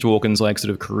 So Christopher Walken's like sort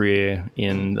of career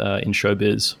in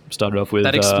showbiz started off with...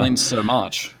 That explains so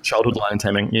much. Childhood lion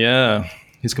taming. Yeah.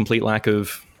 His complete lack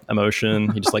of emotion.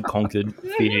 He just like conquered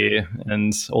fear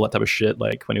and all that type of shit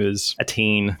like when he was a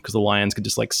teen because the lions could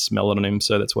just like smell it on him.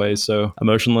 So that's why he's so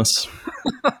emotionless.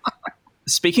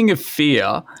 Speaking of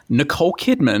fear, Nicole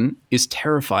Kidman is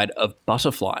terrified of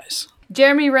butterflies.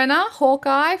 Jeremy Renner,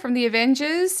 Hawkeye from the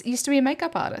Avengers, used to be a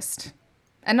makeup artist.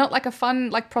 And not like a fun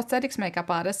like prosthetics makeup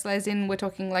artist, as in we're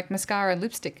talking like mascara and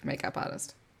lipstick makeup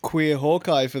artist. Queer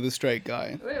Hawkeye for the straight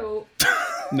guy. Ew.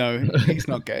 No, he's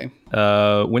not gay.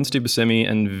 Winston Buscemi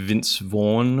and Vince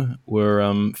Vaughn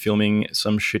were filming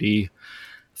some shitty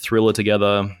thriller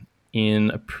together.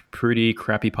 in a pretty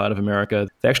crappy part of America.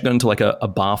 They actually got into like a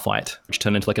bar fight, which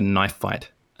turned into like a knife fight.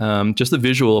 Just the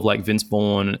visual of like Vince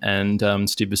Vaughn and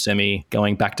Steve Buscemi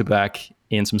going back to back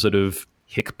in some sort of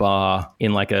hick bar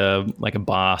in like a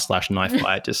bar/knife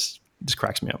fight just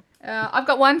cracks me up. I've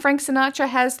got one. Frank Sinatra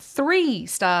has 3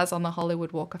 stars on the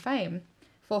Hollywood Walk of Fame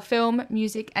for film,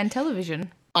 music, and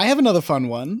television. I have another fun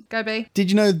one. Go B. Did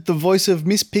you know the voice of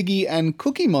Miss Piggy and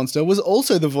Cookie Monster was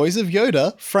also the voice of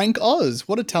Yoda, Frank Oz?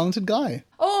 What a talented guy.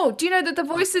 Oh, do you know that the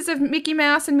voices of Mickey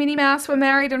Mouse and Minnie Mouse were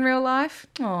married in real life?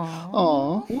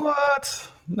 Aww. What?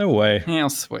 No way. How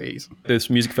sweet. This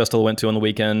music festival I went to on the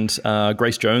weekend,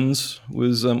 Grace Jones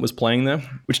was playing there,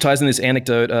 which ties in this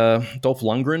anecdote. Dolph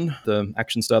Lundgren, the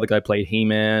action star, the guy who played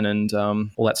He-Man and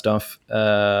all that stuff.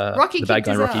 Rocky the bad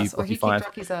guy in Rocky 5,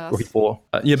 Rocky 4.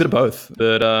 Yeah, a bit of both.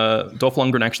 But Dolph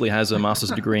Lundgren actually has a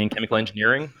master's degree in chemical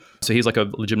engineering. So he's like a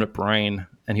legitimate brain.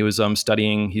 And he was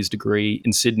studying his degree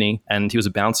in Sydney. And he was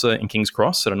a bouncer in King's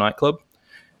Cross at a nightclub.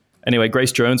 Anyway,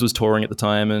 Grace Jones was touring at the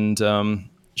time, and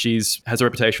she's has a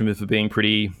reputation for being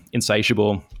pretty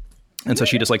insatiable. And so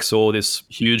she just like saw this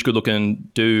huge, good-looking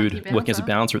dude working as a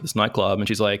bouncer at this nightclub, and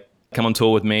she's like, "Come on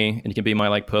tour with me, and you can be my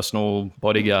like personal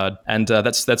bodyguard." And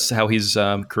that's how his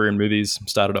career in movies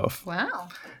started off. Wow.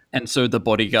 And so The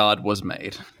Bodyguard was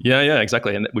made. Yeah,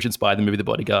 exactly. And which inspired the movie The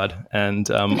Bodyguard and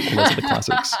all those other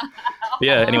classics. But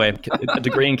yeah, anyway, a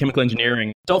degree in chemical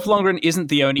engineering. Dolph Lundgren isn't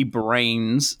the only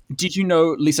brains. Did you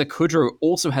know Lisa Kudrow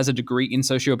also has a degree in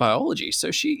sociobiology? So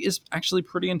she is actually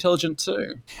pretty intelligent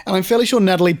too. And I'm fairly sure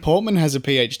Natalie Portman has a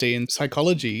PhD in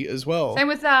psychology as well. Same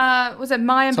with, was it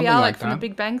Maya Something Bialik like from that. The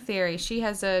Big Bang Theory? She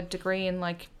has a degree in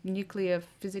like nuclear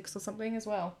physics or something as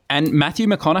well. And Matthew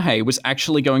McConaughey was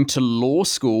actually going to law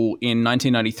school in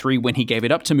 1993 when he gave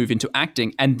it up to move into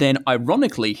acting. And then,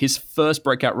 ironically, his first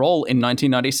breakout role in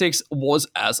 1996 was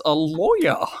as a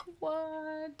lawyer.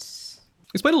 What?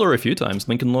 He's played a lawyer a few times.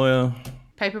 Lincoln Lawyer.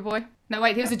 Paperboy? No,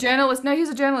 wait, he was a journalist. No, he was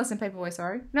a journalist in Paperboy,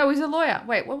 sorry. No, he's a lawyer.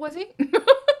 Wait, what was he?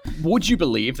 Would you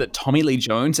believe that Tommy Lee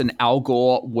Jones and Al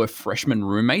Gore were freshman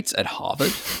roommates at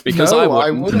Harvard? Because No, I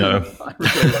I wouldn't.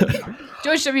 wouldn't.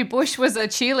 George W. Bush was a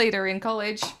cheerleader in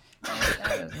college.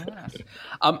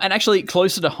 And actually,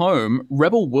 closer to home,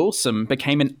 Rebel Wilson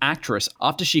became an actress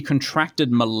after she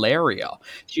contracted malaria.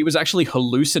 She was actually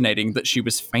hallucinating that she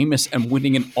was famous and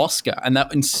winning an Oscar, and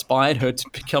that inspired her to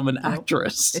become an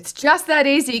actress. It's just that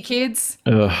easy, kids.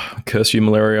 Ugh, curse you,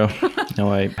 malaria.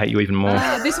 Now I hate you even more.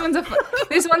 This one's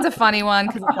a funny one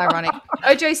because it's ironic.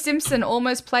 O.J. Simpson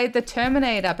almost played the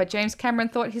Terminator, but James Cameron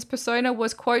thought his persona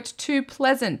was, quote, too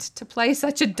pleasant to play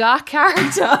such a dark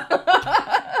character.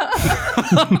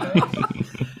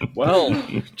 Well,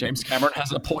 James Cameron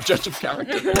has a poor judge of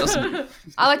character, doesn't he?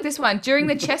 I like this one. During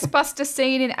the chestbuster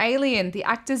scene in Alien, the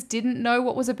actors didn't know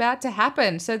what was about to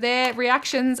happen, so their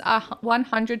reactions are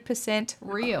 100%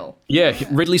 real. Yeah,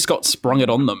 Ridley Scott sprung it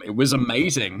on them. It was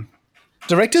amazing.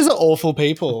 Directors are awful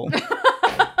people.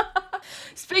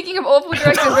 Speaking of awful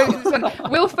directors,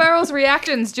 Will Ferrell's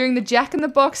reactions during the Jack in the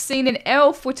Box scene in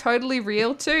Elf were totally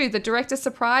real too. The director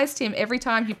surprised him every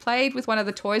time he played with one of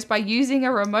the toys by using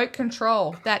a remote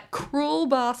control. That cruel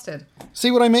bastard.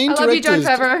 See what I mean? I love you, Jon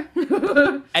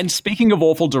Favreau. And speaking of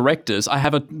awful directors, I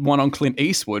have one on Clint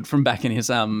Eastwood from back in his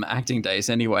acting days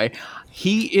anyway.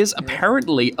 He is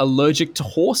apparently allergic to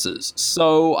horses.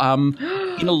 So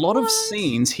in a lot of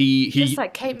scenes, he Just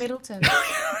like Kate Middleton.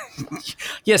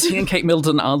 Yes, he and Kate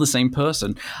Middleton are the same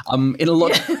person. In a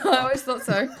lot I always thought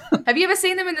so. Have you ever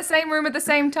seen them in the same room at the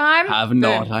same time? I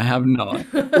have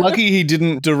not. Lucky he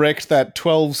didn't direct that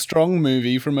 12 Strong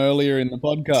movie from earlier in the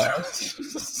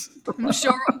podcast. I'm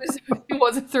sure it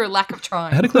wasn't through a lack of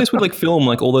trying. How did Clint Eastwood film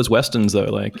all those westerns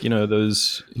though?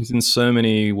 He's in so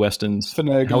many westerns.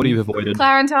 How would he have avoided?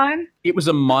 Clarentine? It was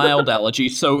a mild allergy,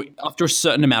 so after a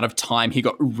certain amount of time, he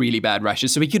got really bad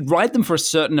rashes. So he could ride them for a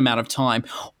certain amount of time,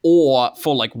 or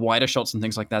for wider shots and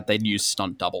things like that, they'd use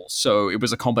stunt doubles. So it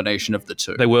was a combination of the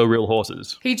two. They were real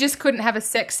horses. He just couldn't have a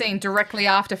sex scene directly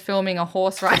after filming a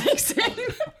horse riding scene.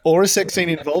 Or a sex scene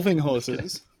involving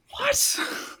horses. What?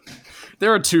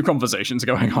 There are two conversations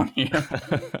going on here.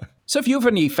 So if you have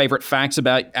any favorite facts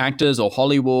about actors or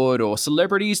Hollywood or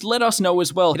celebrities, let us know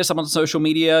as well. Hit us up on social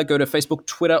media. Go to Facebook,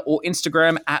 Twitter, or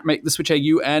Instagram at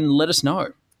MakeTheSwitchAU and let us know.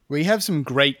 We have some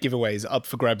great giveaways up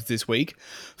for grabs this week.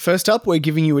 First up, we're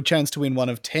giving you a chance to win one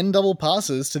of 10 double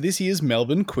passes to this year's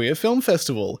Melbourne Queer Film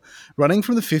Festival. Running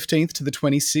from the 15th to the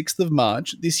 26th of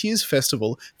March, this year's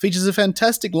festival features a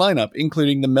fantastic lineup,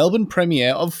 including the Melbourne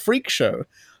premiere of Freak Show,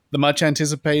 the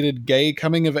much-anticipated gay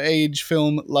coming-of-age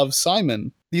film Love,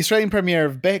 Simon, the Australian premiere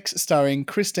of Bex starring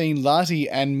Christine Lahti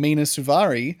and Mina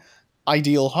Suvari,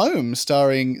 Ideal Home,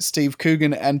 starring Steve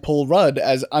Coogan and Paul Rudd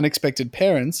as unexpected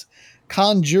parents,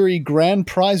 Cannes Jury Grand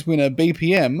Prize winner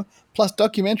BPM, plus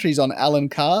documentaries on Alan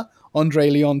Carr, Andre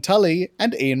Leon Tully,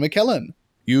 and Ian McKellen.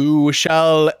 You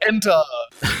shall enter.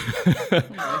 Oh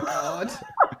my God.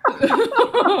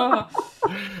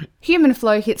 Human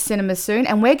Flow hits cinemas soon,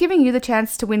 and we're giving you the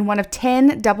chance to win one of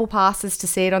 10 double passes to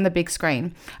see it on the big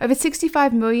screen. Over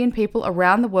 65 million people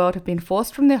around the world have been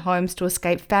forced from their homes to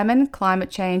escape famine, climate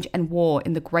change, and war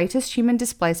in the greatest human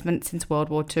displacement since World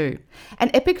War II. An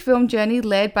epic film journey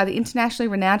led by the internationally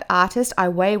renowned artist Ai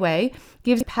Weiwei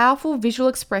gives powerful visual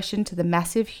expression to the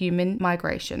massive human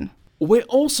migration. We're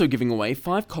also giving away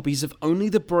 5 copies of Only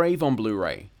the Brave on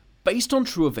Blu-ray. Based on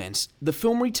true events, the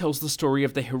film retells the story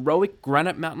of the heroic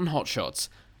Granite Mountain Hotshots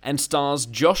and stars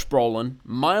Josh Brolin,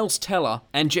 Miles Teller,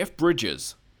 and Jeff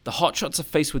Bridges. The Hotshots are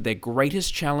faced with their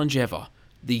greatest challenge ever,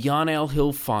 the Yarnell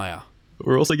Hill Fire.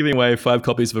 We're also giving away 5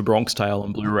 copies of A Bronx Tale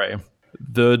on Blu-ray.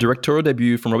 The directorial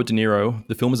debut from Robert De Niro,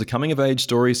 the film is a coming-of-age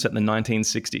story set in the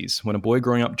 1960s, when a boy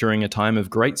growing up during a time of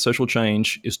great social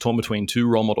change is torn between 2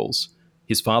 role models.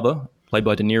 His father, played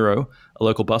by De Niro, a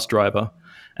local bus driver,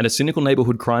 and a cynical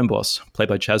neighborhood crime boss, played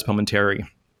by Chaz Palminteri.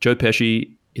 Joe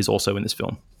Pesci is also in this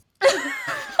film.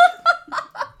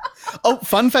 Oh,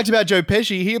 fun fact about Joe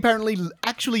Pesci, he apparently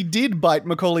actually did bite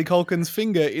Macaulay Culkin's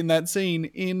finger in that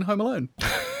scene in Home Alone.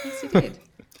 Yes, he did.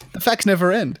 The facts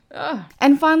never end. Oh.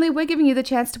 And finally, we're giving you the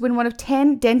chance to win one of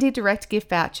 10 Dendy Direct gift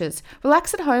vouchers.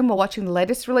 Relax at home while watching the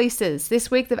latest releases.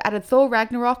 This week, they've added Thor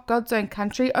Ragnarok, God's Own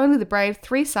Country, Only the Brave,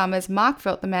 3 Summers, Mark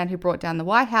Felt, The Man Who Brought Down the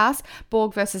White House,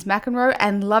 Borg vs. McEnroe,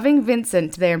 and Loving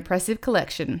Vincent to their impressive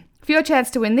collection. For your chance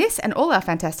to win this and all our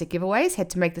fantastic giveaways, head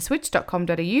to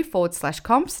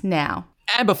maketheswitch.com.au/comps now.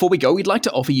 And before we go, we'd like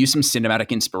to offer you some cinematic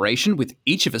inspiration, with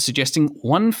each of us suggesting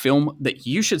one film that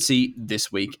you should see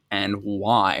this week and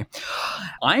why.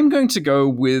 I'm going to go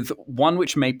with one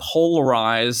which may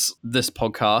polarize this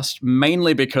podcast,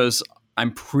 mainly because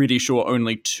I'm pretty sure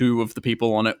only 2 of the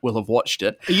people on it will have watched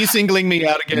it. Are you singling me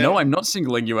out again? No, I'm not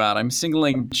singling you out. I'm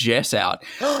singling Jess out.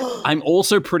 I'm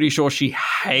also pretty sure she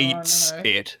hates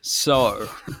it. So,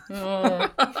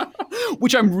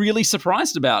 which I'm really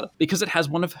surprised about, because it has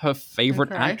one of her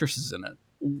favorite actresses in it.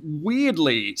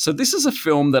 Weirdly, so this is a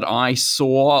film that I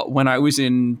saw when I was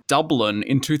in Dublin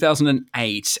in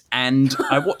 2008, and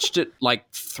I watched it like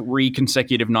 3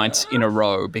 consecutive nights in a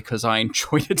row because I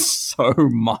enjoyed it so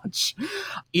much.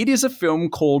 It is a film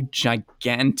called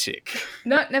Gigantic.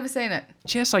 No, never seen it.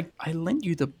 Jess, I lent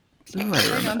you the Blu-ray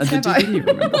and the DVD,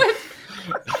 remember?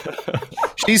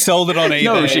 She sold it on eBay.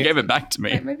 No, she gave it back to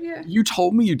me. Yeah, maybe, yeah. You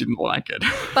told me you didn't like it.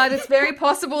 But it's very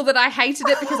possible that I hated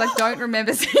it because I don't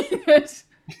remember seeing it.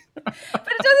 But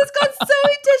it's got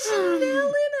Zooey Deschanel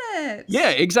in it. Yeah,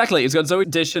 exactly. It's got Zooey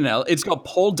Deschanel. It's got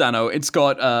Paul Dano. It's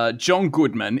got John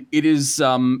Goodman. It's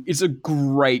a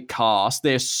great cast.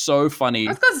 They're so funny.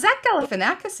 Oh, it's got Zach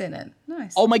Galifianakis in it.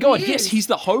 Nice. Oh my God, yes, he's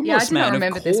the homeless man,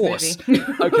 remember of course. This movie.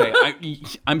 Okay,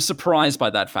 I'm surprised by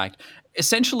that fact.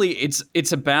 Essentially,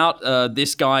 it's about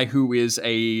this guy who is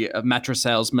a mattress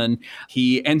salesman.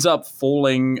 He ends up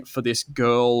falling for this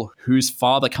girl whose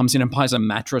father comes in and buys a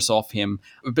mattress off him,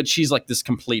 but she's like this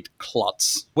complete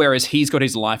klutz. Whereas he's got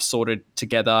his life sorted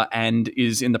together and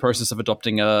is in the process of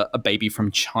adopting a baby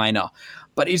from China.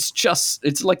 But it's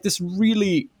like this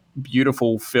really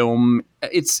beautiful film.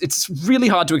 It's really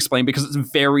hard to explain because it's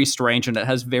very strange and it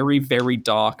has very, very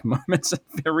dark moments and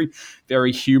very,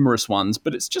 very humorous ones.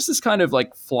 But it's just this kind of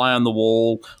like fly on the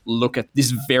wall look at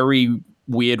this very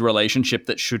weird relationship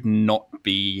that should not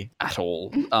be at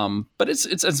all. But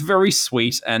it's very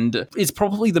sweet, and it's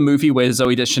probably the movie where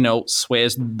Zooey Deschanel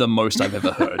swears the most I've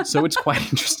ever heard. So it's quite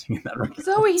interesting in that regard.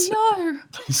 Zoe, no.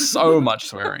 So much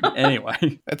swearing.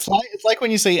 Anyway. It's like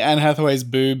when you see Anne Hathaway's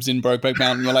boobs in Brokeback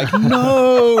Mountain, you're like,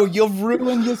 no, you've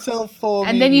ruined yourself for me.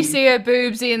 And then you see her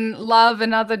boobs in Love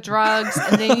and Other Drugs,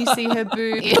 and then you see her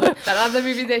boobs in that other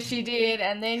movie that she did,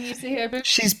 and then you see her boobs.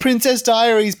 She's Princess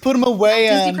Diaries. Put them away,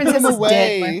 Anne. Disney Princess is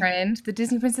dead, my friend. The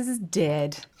Disney Princess is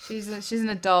dead. She's an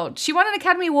adult. She won an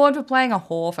Academy Award for playing a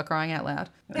whore, for crying out loud.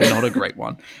 Not a great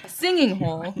one. A singing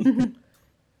whore.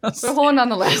 But a whore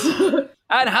nonetheless.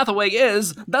 Anne Hathaway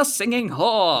is the singing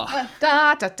whore.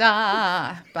 Da, da,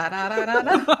 da, ba, da, da, da,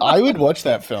 da. I would watch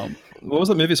that film. What was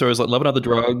that movie? Sorry, it was like Love and Other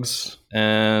Drugs.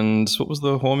 And what was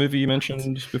the horror movie you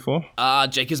mentioned before?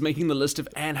 Jake is making the list of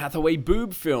Anne Hathaway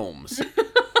boob films.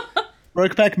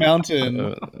 Brokeback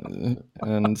Mountain.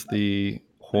 And the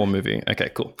horror movie. Okay,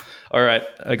 cool. All right,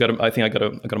 I think I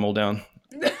got them all down.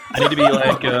 I need to be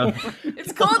like.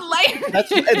 It's called Lame.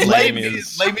 It's Lame lame.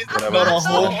 is Lame is whatever. not a It's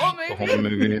whole. a horror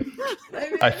movie.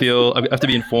 I have to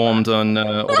be informed on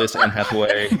all this Anne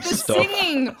Hathaway The stuff.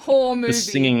 singing horror movie. The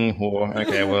singing horror.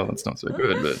 Okay, well, that's not so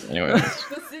good, but anyway.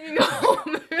 The singing horror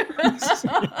movie.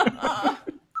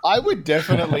 I would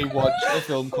definitely watch a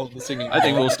film called The Singing. I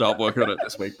think we'll start working on it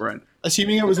this week, Brent.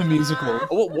 Assuming it was a musical.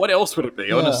 What else would it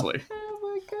be, honestly? Oh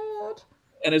my god.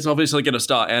 And it's obviously going to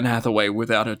star Anne Hathaway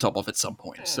without her top off at some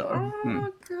point. So,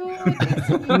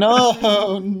 No.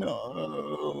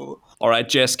 All right,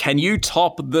 Jess, can you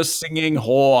top The Singing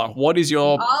Whore? What is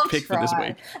your I'll pick for this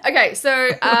week? Okay, so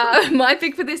my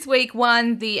pick for this week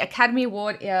won the Academy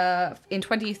Award in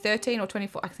 2013 or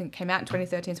 24. I think it came out in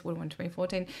 2013, so it would have won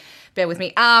 2014. Bear with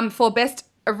me. For Best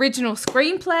Original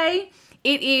Screenplay,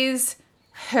 it is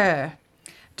Her.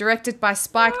 Directed by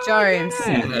Spike Jonze.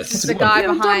 This is the guy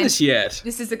behind.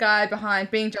 This is the guy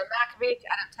behind Being John Malkovich,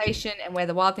 Adaptation, and Where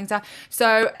the Wild Things Are.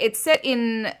 So it's set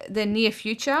in the near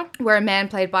future, where a man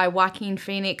played by Joaquin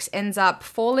Phoenix ends up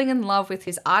falling in love with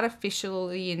his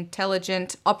artificially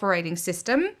intelligent operating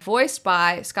system, voiced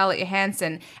by Scarlett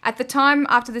Johansson. At the time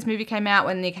after this movie came out,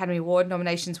 when the Academy Award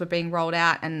nominations were being rolled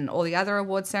out and all the other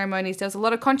award ceremonies, there was a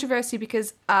lot of controversy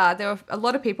because there were a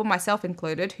lot of people, myself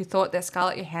included, who thought that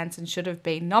Scarlett Johansson should have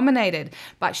been nominated,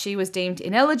 but she was deemed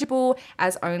ineligible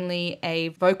as only a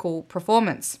vocal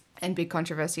performance, and big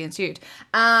controversy ensued.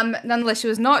 Nonetheless, she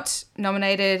was not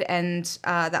nominated, and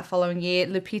that following year,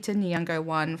 Lupita Nyong'o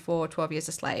won for 12 Years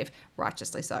a Slave,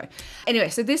 righteously so. Anyway,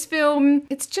 so this film,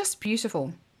 it's just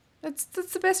beautiful. That's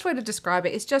the best way to describe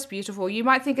it. It's just beautiful. You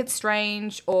might think it's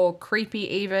strange or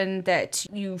creepy even that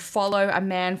you follow a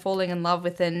man falling in love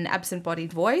with an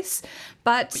absent-bodied voice,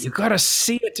 but you got to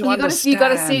see it to understand. You got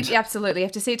to see it, absolutely. You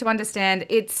have to see it to understand.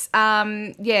 It's,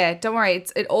 don't worry,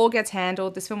 it all gets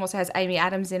handled. This film also has Amy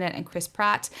Adams in it and Chris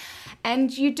Pratt.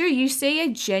 And you see a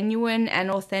genuine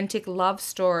and authentic love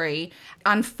story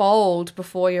unfold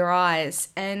before your eyes.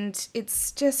 And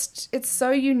it's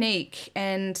so unique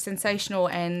and sensational.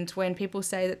 And when people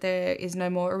say that there is no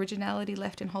more originality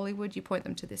left in Hollywood, you point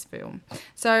them to this film.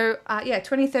 So,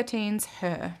 2013's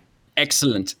Her.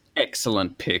 Excellent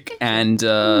pick. And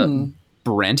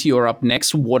Brent, you're up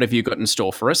next. What have you got in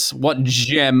store for us? What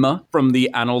gem from the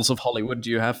annals of Hollywood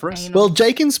do you have for us? Well,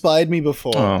 Jake inspired me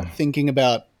before thinking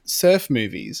about surf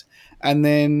movies, and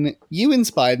then you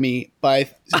inspired me by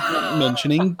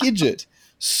mentioning Gidget.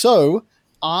 So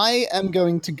I am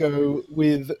going to go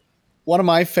with one of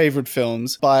my favorite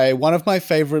films by one of my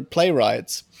favorite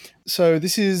playwrights. So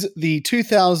this is the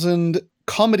 2000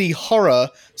 comedy horror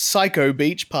Psycho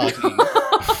Beach Party.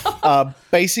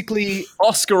 Basically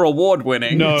Oscar award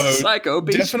winning. No, Psycho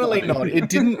Beach definitely Party.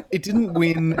 not. It didn't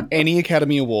win any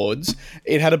Academy Awards.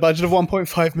 It had a budget of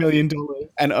 $1.5 million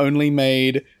and only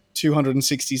made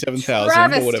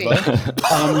 $267,000 or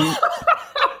whatever.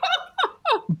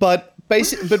 But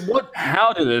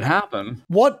how did it happen?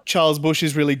 What Charles Busch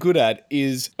is really good at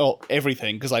is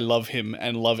everything, because I love him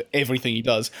and love everything he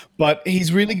does. But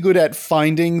he's really good at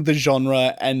finding the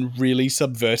genre and really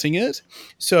subverting it.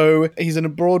 So he's a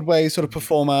Broadway sort of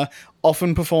performer,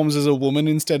 often performs as a woman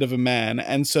instead of a man.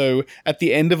 And so at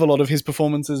the end of a lot of his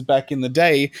performances back in the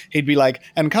day, he'd be like,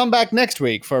 and come back next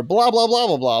week for blah, blah, blah,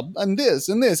 blah, blah, and this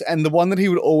and this. And the one that he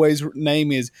would always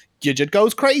name is Gidget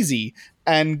Goes Crazy.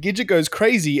 And Gidget Goes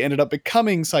Crazy ended up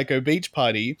becoming Psycho Beach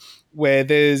Party, where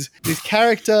there's this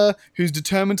character who's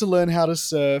determined to learn how to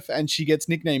surf, and she gets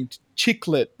nicknamed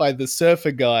Chicklet by the surfer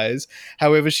guys.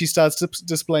 However, she starts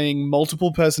displaying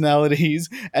multiple personalities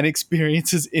and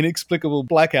experiences inexplicable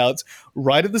blackouts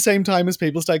right at the same time as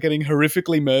people start getting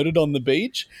horrifically murdered on the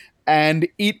beach. And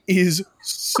it is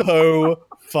so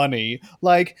funny.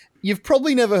 Like, you've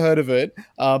probably never heard of it,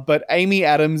 but Amy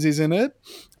Adams is in it.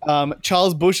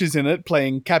 Charles Busch is in it,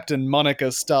 playing Captain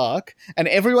Monica Stark, and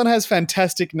everyone has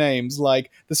fantastic names, like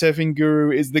the surfing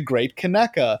guru is the Great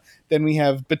Kanaka. Then we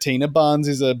have Bettina Barnes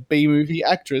is a B-movie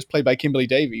actress played by Kimberly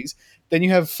Davies. Then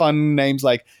you have fun names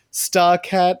like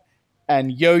Starcat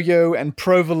and Yo-Yo and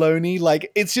Provolone.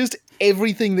 Like, it's just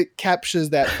everything that captures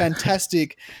that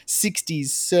fantastic 60s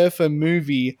surfer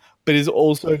movie, but is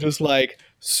also just like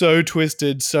so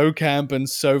twisted, so camp, and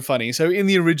so funny. So in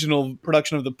the original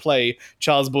production of the play,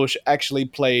 Charles Busch actually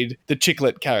played the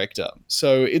Chicklet character.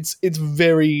 So it's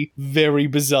very, very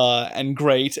bizarre and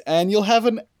great, and you'll have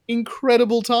an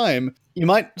incredible time. You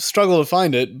might struggle to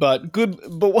find it, but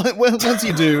once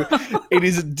you do, it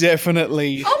is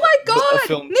definitely a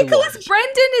film to Nicholas watch.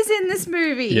 Brendan is in this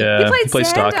movie. Yeah, he played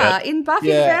Xander Starcat. in Buffy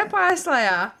the Vampire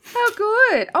Slayer. How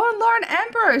good. Oh, and Lauren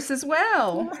Ambrose as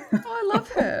well. Oh, I love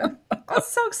her.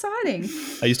 That's so exciting.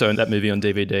 I used to own that movie on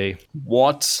DVD.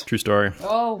 What? True story.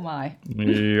 Oh my.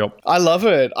 Yep. I love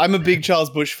it. I'm a big Charles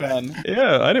Busch fan.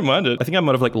 Yeah, I didn't mind it. I think I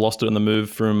might have like lost it on the move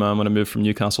from when I moved from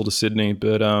Newcastle to Sydney.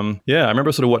 But yeah, I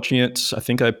remember sort of watching it. I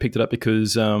think I picked it up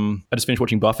because I just finished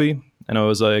watching Buffy, and I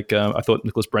was like, I thought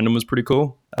Nicholas Brendan was pretty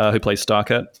cool, who plays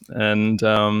Starcat, and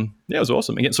yeah, it was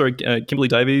awesome. Again, sorry, Kimberly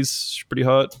Davies, pretty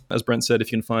hot. As Brent said, if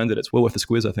you can find it, it's well worth a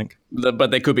squiz, I think.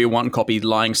 But there could be one copy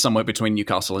lying somewhere between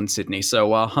Newcastle and Sydney,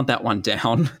 so hunt that one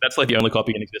down. That's like the only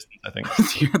copy in existence, I think.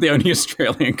 The only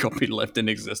Australian copy left in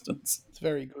existence. It's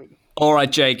very good. All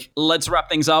right, Jake, let's wrap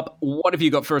things up. What have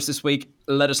you got for us this week?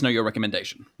 Let us know your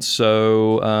recommendation.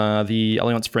 So the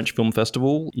Alliance French Film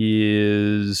Festival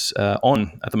is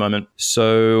on at the moment.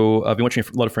 So I've been watching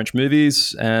a lot of French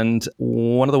movies, and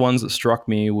one of the ones that struck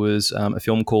me was a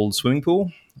film called Swimming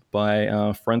Pool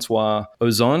by Francois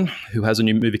Ozon, who has a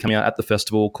new movie coming out at the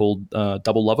festival called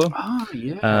Double Lover. Oh,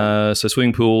 yeah. So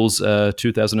Swimming Pool's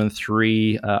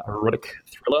 2003 erotic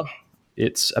thriller.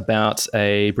 It's about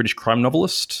a British crime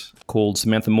novelist called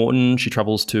Samantha Morton. She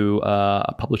travels to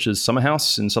a publisher's summer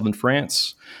house in southern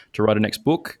France to write her next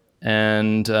book.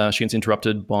 And she gets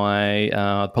interrupted by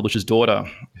the publisher's daughter,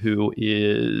 who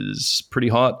is pretty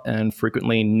hot and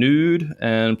frequently nude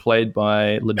and played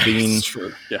by Ladvine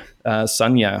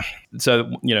Sanya.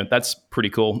 So, you know, that's pretty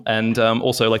cool. And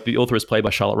also, like, the author is played by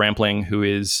Charlotte Rampling, who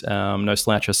is no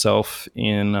slouch herself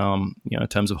in, you know, in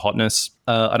terms of hotness.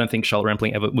 I don't think Charlotte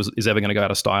Rampling is ever going to go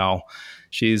out of style.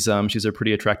 She's a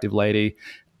pretty attractive lady.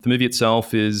 The movie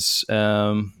itself is...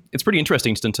 it's pretty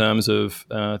interesting just in terms of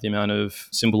the amount of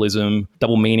symbolism,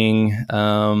 double meaning.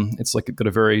 It's like got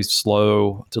a very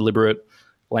slow, deliberate,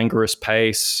 languorous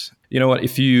pace. You know what?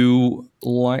 If you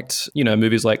liked, you know,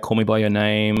 movies like Call Me by Your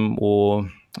Name, or,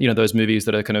 you know, those movies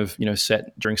that are kind of, you know,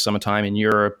 set during summertime in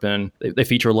Europe, and they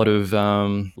feature a lot of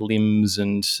limbs,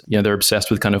 and, you know, they're obsessed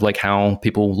with kind of like how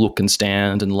people look and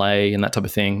stand and lay and that type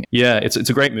of thing. Yeah, it's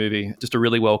a great movie, just a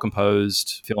really well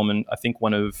composed film, and I think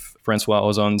one of Francois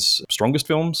Ozon's strongest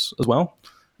films as well.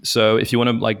 So if you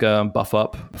want to like buff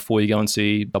up before you go and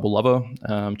see Double Lover,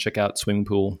 check out Swimming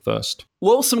Pool first.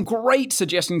 Well, some great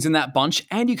suggestions in that bunch,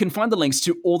 and you can find the links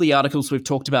to all the articles we've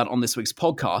talked about on this week's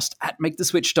podcast at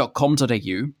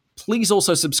maketheswitch.com.au. Please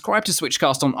also subscribe to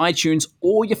Switchcast on iTunes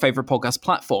or your favourite podcast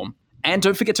platform. And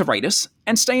don't forget to rate us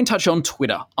and stay in touch on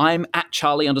Twitter. I'm at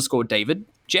Charlie_David.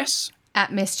 Jess?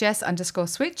 At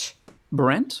MissJess_Switch.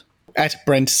 Brent? At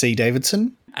Brent C.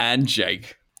 Davidson. And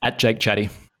Jake? At Jake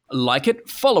Chatty. Like it,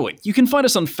 follow it. You can find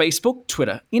us on Facebook,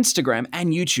 Twitter, Instagram,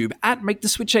 and YouTube at Make the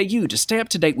Switch AU to stay up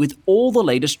to date with all the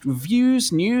latest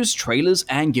reviews, news, trailers,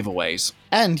 and giveaways.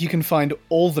 And you can find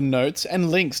all the notes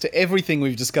and links to everything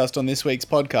we've discussed on this week's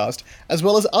podcast, as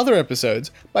well as other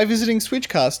episodes, by visiting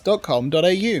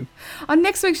switchcast.com.au. On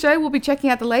next week's show, we'll be checking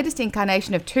out the latest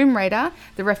incarnation of Tomb Raider,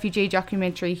 the refugee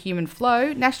documentary Human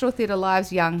Flow, National Theatre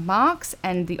Live's Young Marks,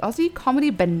 and the Aussie comedy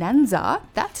Bonanza,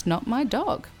 That's Not My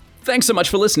Dog. Thanks so much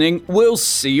for listening. We'll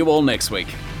see you all next week.